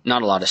across.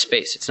 Not a lot of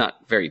space. It's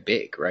not very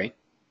big, right?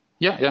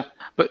 Yeah.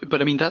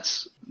 But I mean,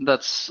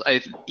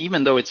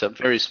 even though it's a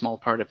very small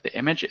part of the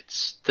image,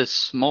 it's the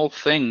small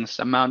things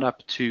amount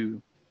up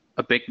to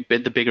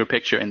the bigger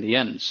picture in the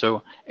end.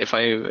 So if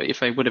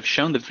I would have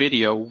shown the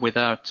video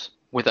without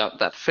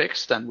that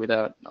fixed and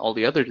without all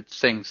the other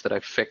things that I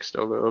fixed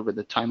over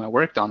the time I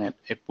worked on it,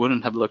 it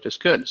wouldn't have looked as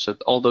good. So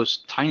all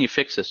those tiny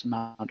fixes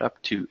amount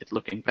up to it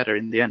looking better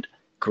in the end.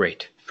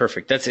 Great.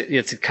 Perfect. That's it.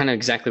 It's kind of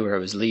exactly where I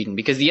was leading,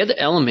 because the other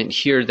element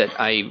here that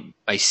I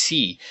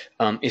see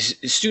is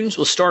students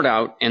will start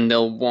out and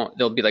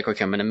they'll be like,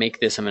 okay, I'm going to make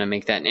this, I'm going to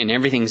make that, and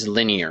everything's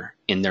linear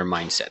in their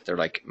mindset. They're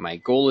like, my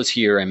goal is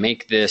here. I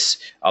make this.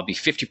 I'll be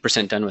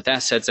 50% done with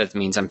assets. That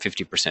means I'm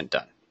 50%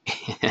 done.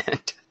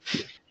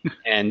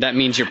 And that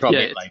means you're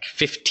probably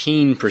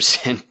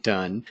 15%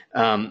 done.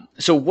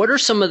 So what are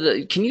some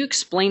of can you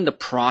explain the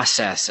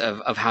process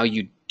of how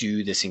you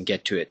do this and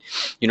get to it?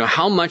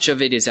 How much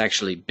of it is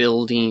actually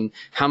building?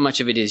 How much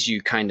of it is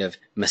you kind of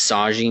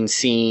massaging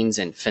scenes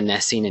and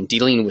finessing and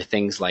dealing with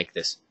things like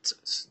this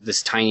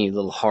tiny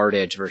little hard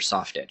edge versus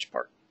soft edge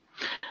part?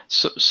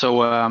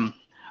 So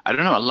I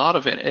don't know. A lot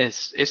of it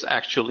is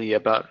actually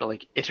about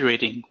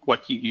iterating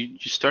what you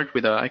start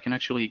with. I can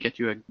actually get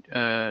you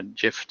a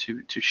GIF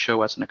to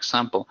show as an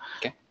example.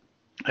 Okay.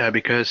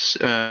 because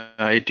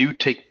I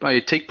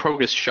take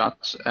progress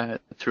shots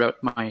throughout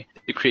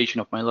the creation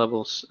of my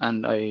levels,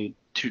 and I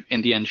to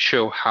in the end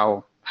show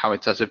how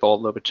it has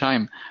evolved over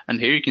time. And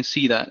here you can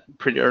see that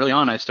pretty early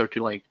on I start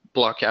to like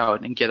block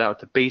out and get out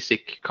the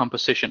basic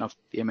composition of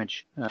the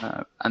image,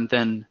 and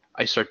then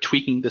I start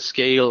tweaking the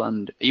scale.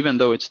 And even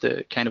though it's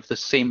the kind of the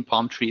same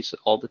palm trees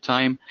all the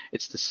time,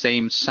 it's the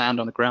same sand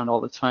on the ground all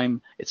the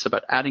time, it's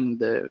about adding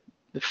the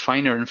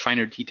finer and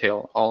finer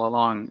detail all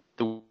along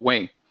the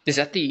way. Is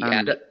that the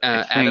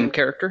Atom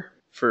character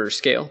for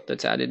scale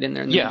that's added in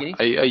there in the beginning?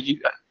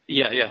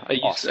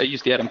 I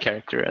use the Atom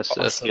character as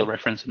a scale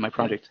reference in my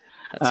project.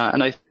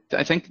 And I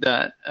think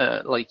that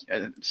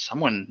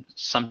someone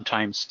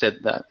sometimes said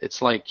that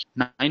it's like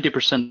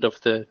 90%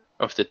 of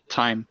the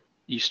time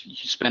you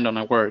spend on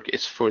a work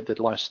is for the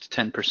last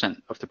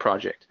 10% of the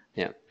project.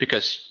 Yeah.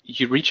 Because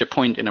you reach a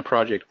point in a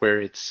project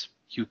where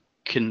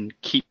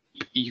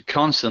you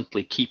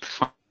constantly keep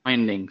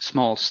finding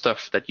small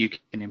stuff that you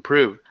can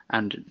improve,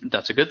 and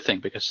that's a good thing,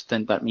 because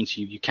then that means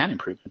you can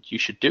improve it. You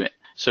should do it.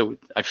 So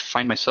I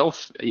find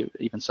myself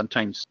even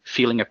sometimes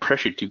feeling a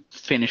pressure to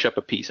finish up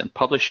a piece and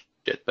publish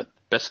it, but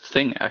the best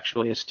thing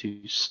actually is to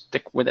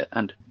stick with it.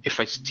 And if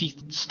I see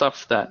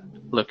stuff that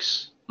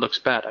looks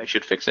bad, I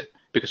should fix it,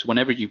 because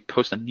whenever you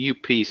post a new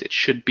piece, it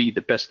should be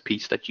the best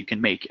piece that you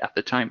can make at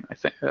the time. I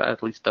think,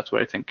 at least that's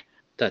what I think.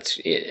 That's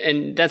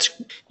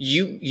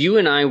you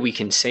and I, we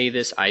can say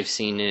this. I've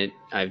seen it,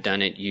 I've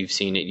done it, you've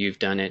seen it, you've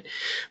done it.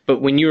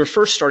 But when you were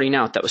first starting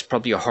out, that was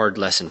probably a hard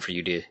lesson for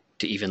you to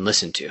even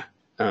listen to.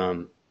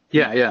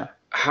 Yeah.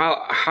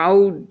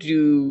 How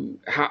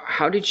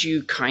did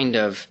you kind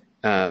of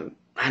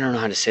I don't know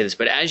how to say this,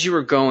 but as you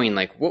were going,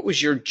 like, what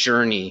was your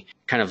journey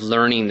kind of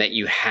learning that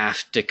you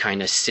have to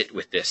kind of sit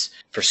with this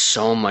for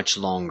so much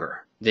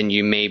longer than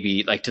you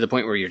maybe, like, to the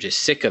point where you're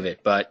just sick of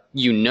it, but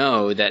you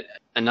know that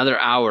another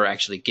hour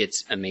actually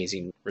gets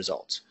amazing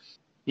results?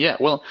 Yeah,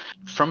 well,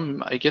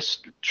 from, I guess,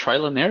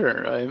 trial and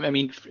error. I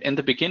mean, in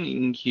the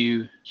beginning,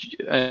 you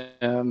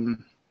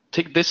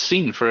take this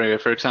scene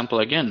for example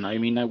again. I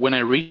mean, when I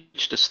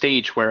reached a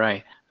stage where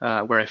I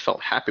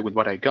felt happy with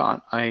what I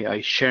got,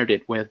 I shared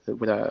it with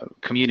a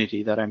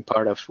community that I'm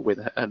part of,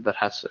 that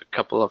has a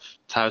couple of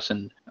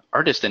thousand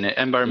artists in it,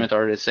 environment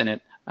artists in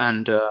it.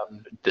 And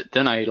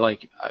then I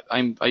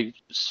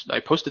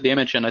posted the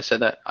image and I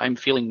said that I'm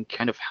feeling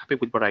kind of happy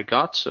with what I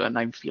got, and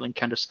I'm feeling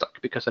kind of stuck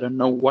because I don't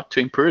know what to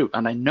improve,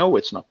 and I know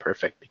it's not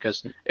perfect,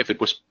 because if it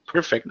was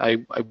perfect,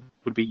 I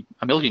would be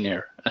a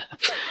millionaire.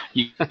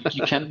 You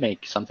can't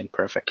make something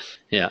perfect.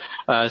 Yeah.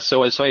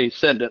 So as I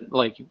said,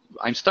 like,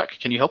 I'm stuck.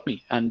 Can you help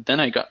me? And then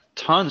I got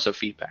tons of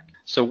feedback.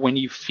 So when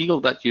you feel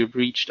that you've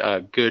reached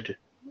a good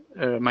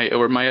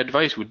my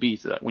advice would be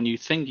that when you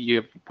think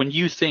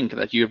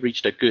that you have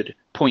reached a good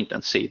point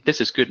and say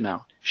this is good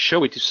now,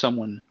 show it to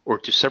someone or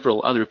to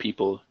several other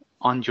people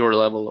on your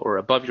level or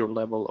above your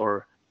level,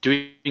 or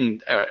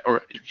doing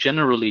or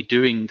generally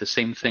doing the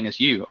same thing as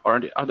you,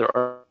 or the other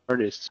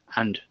artists,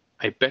 and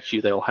I bet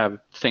you they'll have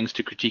things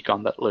to critique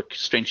on that look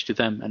strange to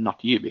them and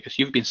not you, because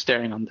you've been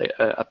staring on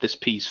at this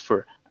piece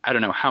for I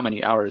don't know how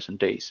many hours and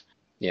days.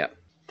 Yeah,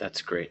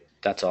 that's great.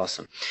 That's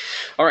awesome.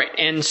 All right,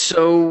 and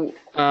so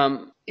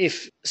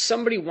if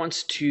somebody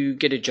wants to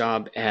get a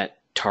job at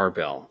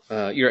Tarbell,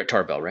 you're at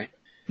Tarbell, right?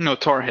 No,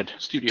 Tarhead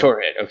Studio.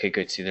 Tarhead. Okay,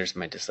 good. See, there's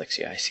my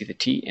dyslexia. I see the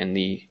T and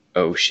the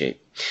O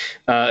shape.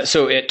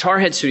 So at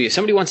Tarhead Studio,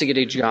 somebody wants to get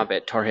a job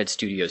at Tarhead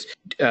Studios.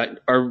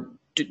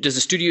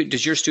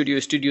 Does your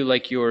studio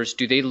like yours,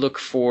 do they look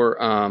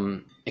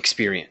for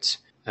experience?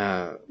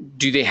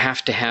 Do they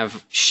have to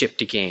have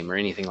shipped a game or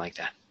anything like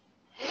that?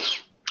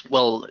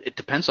 Well, it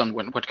depends on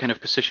what kind of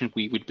position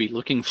we would be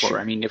looking for. Sure.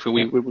 I mean, if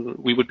we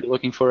would be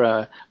looking for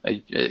a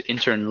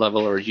intern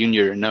level or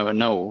junior,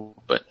 no.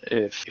 But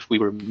if we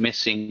were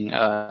missing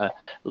a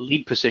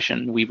lead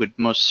position, we would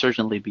most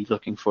certainly be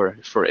looking for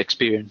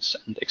experience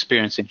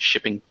in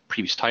shipping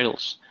previous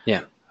titles.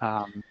 Yeah.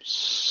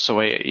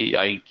 So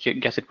I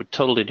guess it would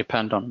totally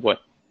depend on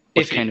what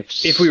kind of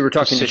if we were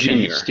talking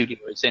junior studio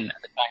is in at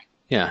the time.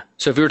 Yeah.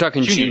 So if we were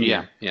talking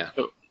junior.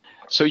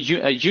 So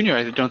junior,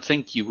 I don't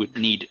think you would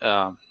need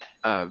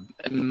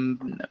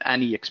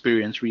any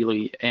experience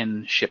really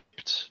in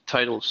shipped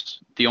titles.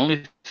 The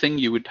only thing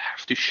you would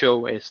have to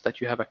show is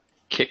that you have a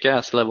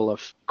kick-ass level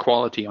of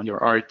quality on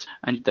your art,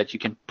 and that you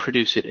can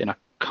produce it in a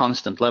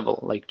constant level.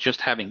 Like,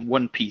 just having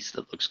one piece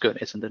that looks good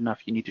isn't enough.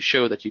 You need to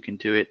show that you can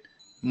do it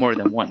more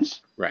than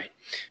once. Right.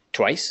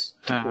 Twice?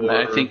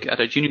 I think at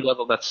a junior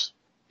level, that's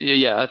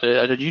at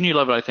a junior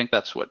level, I think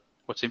that's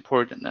what's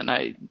important. And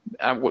I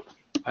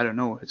don't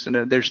know.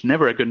 There's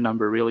never a good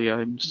number, really.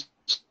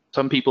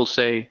 Some people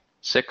say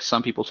 6,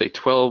 some people say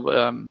 12,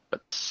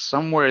 but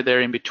somewhere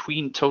there in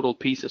between total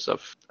pieces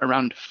of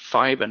around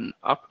 5 and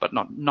up, but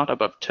not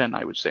above 10,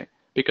 I would say,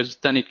 because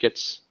then it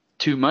gets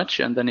too much,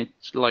 and then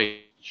it's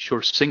like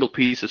your single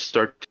pieces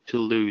start to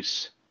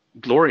lose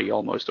glory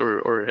almost,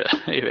 or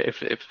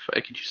if I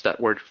could use that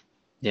word.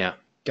 Yeah,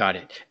 got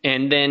it.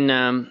 And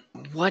then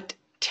what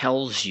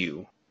tells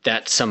you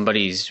that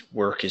somebody's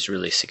work is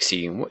really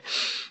succeeding.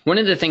 One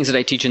of the things that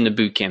I teach in the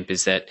boot camp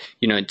is that,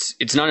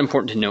 it's not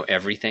important to know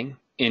everything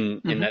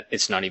in that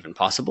it's not even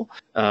possible,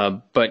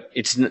 but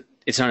it's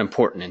not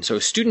important. And so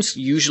students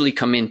usually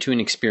come into an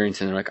experience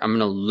and they're like, I'm going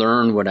to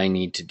learn what I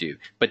need to do.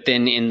 But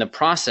then in the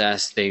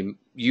process, they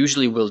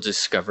usually will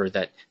discover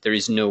that there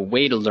is no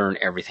way to learn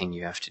everything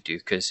you have to do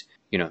because,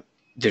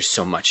 there's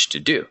so much to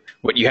do.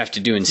 What you have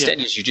to do instead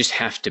is you just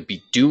have to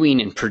be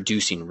doing and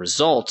producing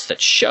results that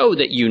show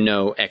that you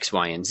know X,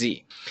 Y, and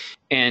Z.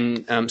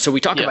 And so we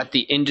talk about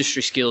the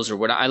industry skills, or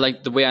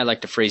the way I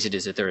like to phrase it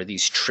is that there are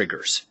these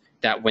triggers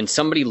that when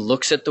somebody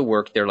looks at the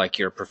work, they're like,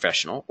 you're a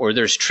professional. Or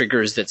there's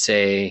triggers that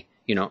say,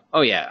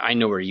 oh yeah, I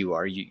know where you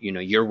are.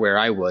 You're where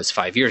I was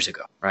 5 years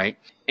ago, right?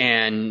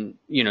 And,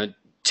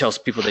 tells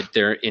people that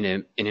they're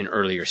in an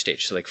earlier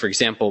stage. So like, for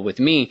example, with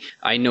me,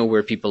 I know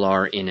where people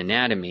are in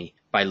anatomy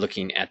by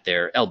looking at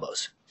their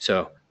elbows.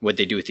 So what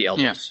they do with the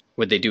elbows,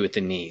 what they do with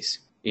the knees,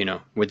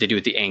 what they do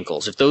with the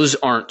ankles. If those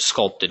aren't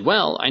sculpted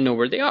well, I know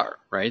where they are,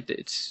 right?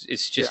 It's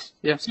just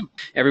simple.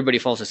 Everybody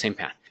follows the same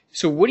path.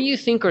 So what do you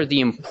think are the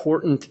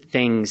important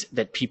things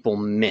that people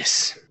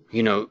miss?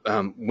 When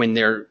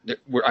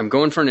I'm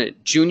going for a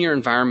junior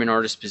environment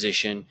artist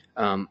position,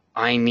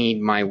 I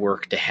need my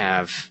work to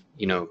have,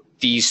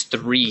 these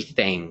 3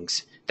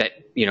 things that,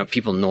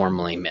 people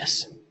normally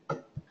miss.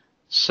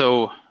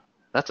 So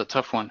that's a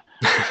tough one.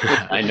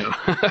 I know.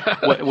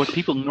 what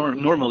people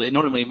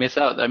normally miss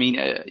out. I mean,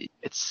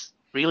 it's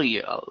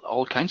really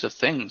all kinds of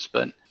things,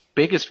 but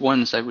biggest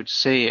ones I would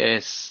say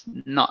is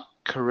not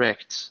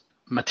correct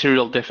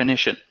material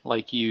definition.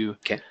 Like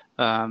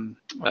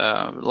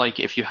like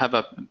if you have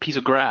a piece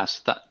of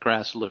grass, that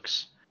grass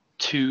looks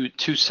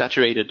too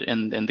saturated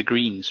in the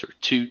greens, or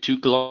too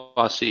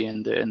glossy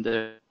in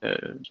the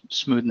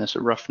smoothness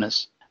or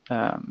roughness.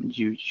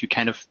 You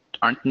kind of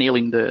aren't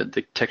nailing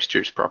the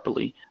textures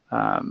properly.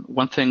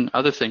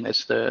 Other thing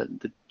is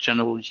the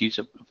general use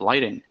of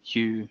lighting.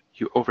 You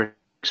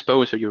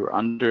overexpose or you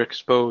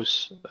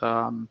underexpose.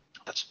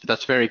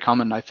 That's very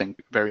common, I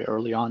think, very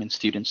early on in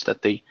students,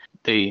 that they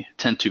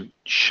tend to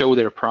show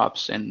their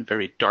props in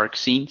very dark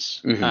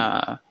scenes. And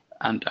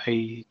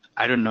I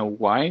don't know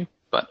why,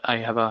 but I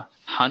have a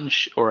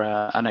hunch or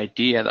an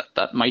idea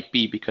that might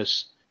be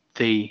because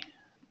they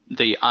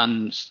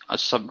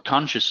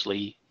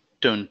subconsciously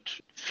don't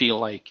feel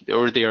like,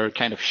 or they are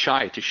kind of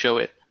shy to show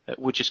it,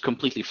 which is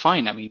completely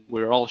fine. I mean,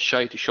 we're all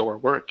shy to show our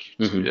work,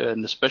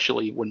 and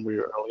especially when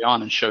we're early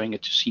on and showing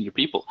it to senior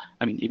people.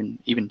 I mean,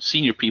 even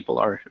senior people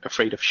are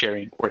afraid of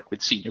sharing work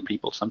with senior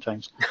people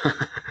sometimes.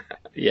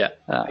 Yeah,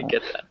 I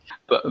get that.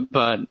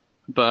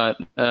 But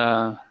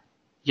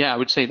I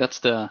would say that's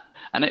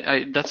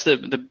that's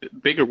the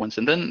bigger ones.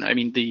 And then, I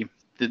mean, the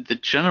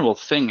general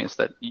thing is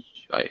that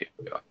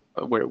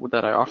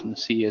that I often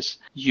see is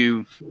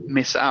you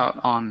miss out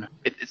on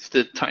it. It's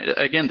the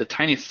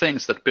tiny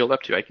things that build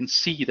up to. I can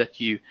see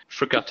that you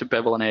forgot to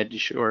bevel an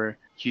edge, or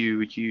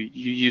you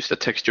used the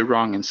texture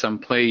wrong in some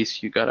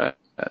place. You got a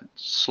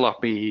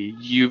sloppy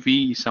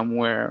UV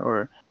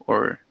somewhere,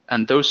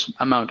 and those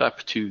amount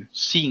up to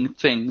seeing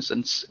things.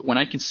 And when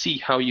I can see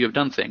how you have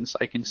done things,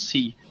 I can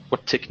see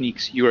what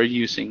techniques you are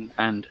using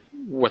and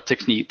what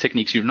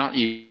techniques you're not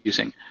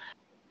using.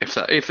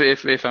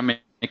 If I'm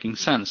making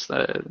sense.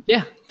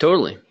 Yeah,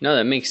 totally. No,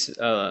 that makes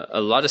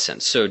a lot of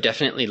sense. So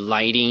definitely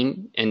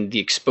lighting and the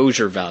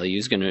exposure value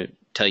is going to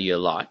tell you a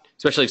lot,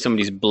 especially if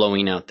somebody's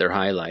blowing out their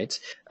highlights.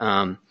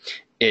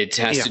 It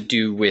has to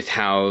do with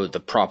how the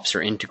props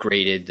are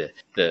integrated,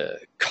 the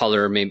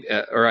color, maybe,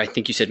 or I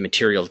think you said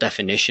material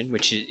definition,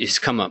 which has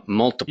come up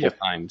multiple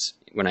times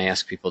when I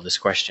ask people this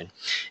question.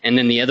 And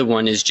then the other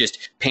one is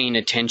just paying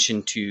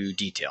attention to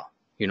detail.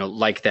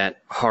 Like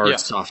that hard,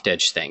 soft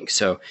edge thing.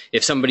 So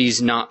if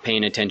somebody's not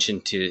paying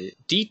attention to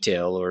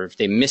detail, or if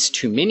they miss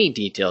too many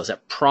details,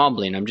 that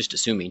probably, and I'm just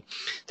assuming,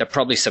 that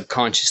probably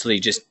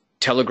subconsciously just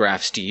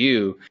telegraphs to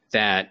you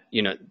that,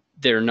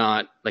 they're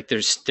not, like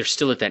they're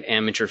still at that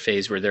amateur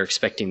phase where they're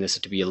expecting this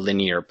to be a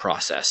linear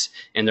process,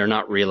 and they're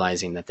not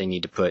realizing that they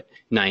need to put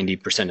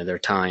 90% of their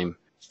time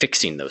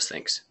fixing those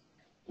things.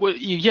 Well,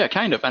 yeah,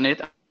 kind of.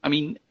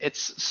 And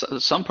it's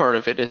some part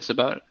of it is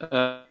about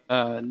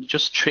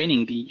just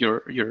training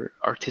your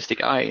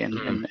artistic eye,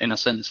 in a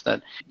sense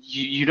that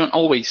you don't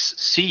always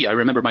see. I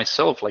remember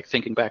myself like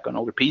thinking back on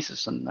older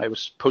pieces, and I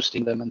was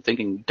posting them and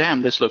thinking,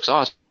 "Damn, this looks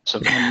awesome."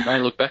 And I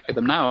look back at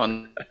them now,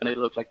 and they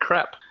look like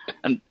crap.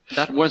 And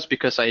that was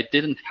because I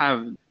didn't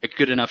have a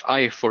good enough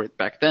eye for it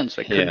back then,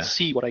 so I couldn't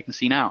see what I can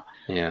see now.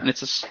 Yeah. And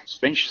it's a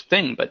strange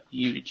thing, but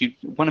you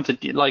one of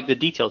the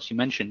details you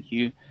mentioned,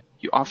 you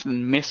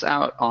often miss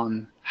out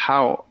on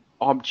how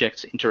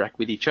objects interact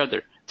with each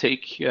other.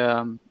 Take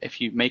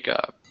if you make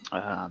a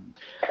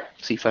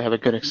see if I have a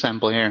good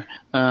example here.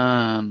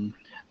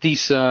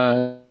 These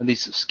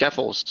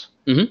scaffolds.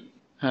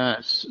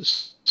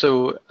 So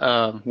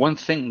one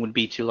thing would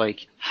be to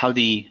like how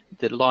the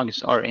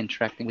logs are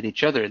interacting with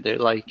each other. They're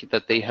like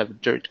that they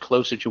have dirt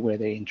closer to where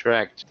they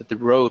interact. That the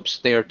ropes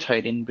they are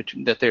tied in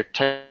between. That they're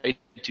tied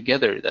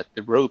together. That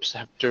the ropes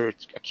have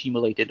dirt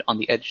accumulated on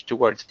the edge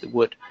towards the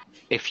wood.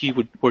 If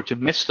you were to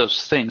miss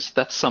those things,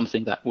 that's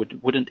something that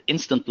wouldn't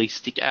instantly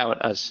stick out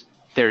as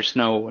there's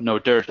no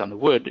dirt on the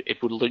wood.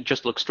 It would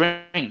just look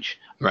strange,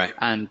 right?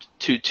 And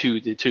to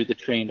the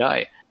trained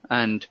eye.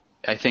 And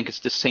I think it's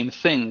the same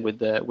thing with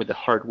the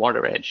hard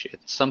water edge.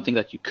 It's something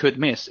that you could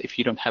miss if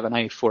you don't have an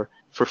eye for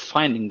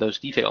finding those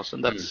details.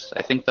 And that's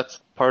I think that's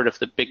part of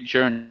the big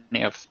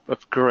journey of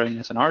growing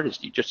as an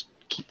artist. You just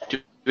keep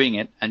doing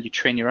it, and you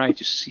train your eye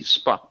to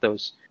spot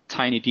those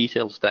tiny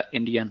details that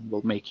in the end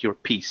will make your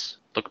piece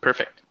look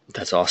perfect.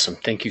 That's awesome.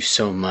 Thank you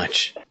so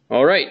much.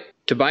 All right,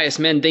 Tobias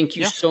Menn, thank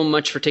you so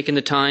much for taking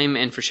the time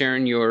and for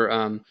sharing your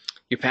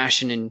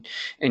passion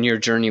and your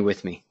journey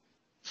with me.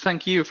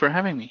 Thank you for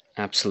having me.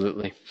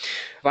 Absolutely.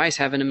 Tobias,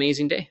 have an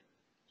amazing day.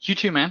 You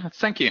too, man.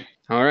 Thank you.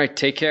 All right,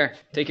 take care.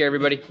 Take care,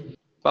 everybody.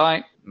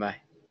 Bye. Bye.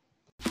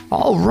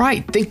 All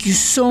right, thank you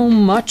so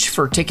much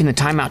for taking the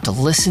time out to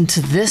listen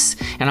to this.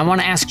 And I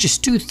want to ask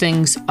just two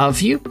things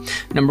of you.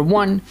 Number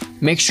one,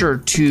 make sure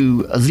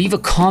to leave a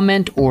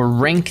comment or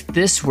rank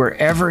this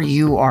wherever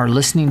you are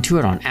listening to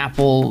it on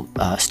Apple,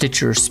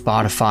 Stitcher,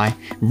 Spotify.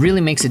 It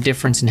really makes a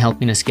difference in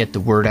helping us get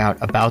the word out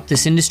about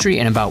this industry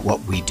and about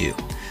what we do.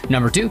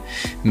 Number two,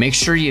 make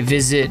sure you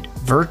visit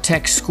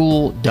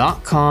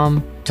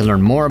vertexschool.com to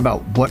learn more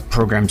about what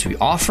programs we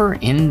offer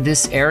in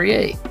this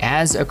area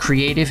as a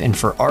creative and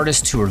for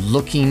artists who are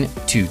looking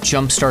to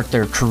jumpstart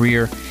their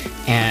career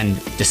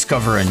and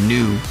discover a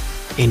new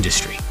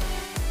industry.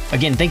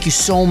 Again, thank you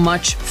so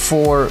much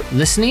for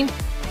listening.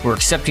 We're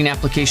accepting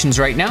applications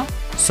right now,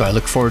 so I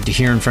look forward to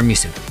hearing from you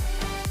soon.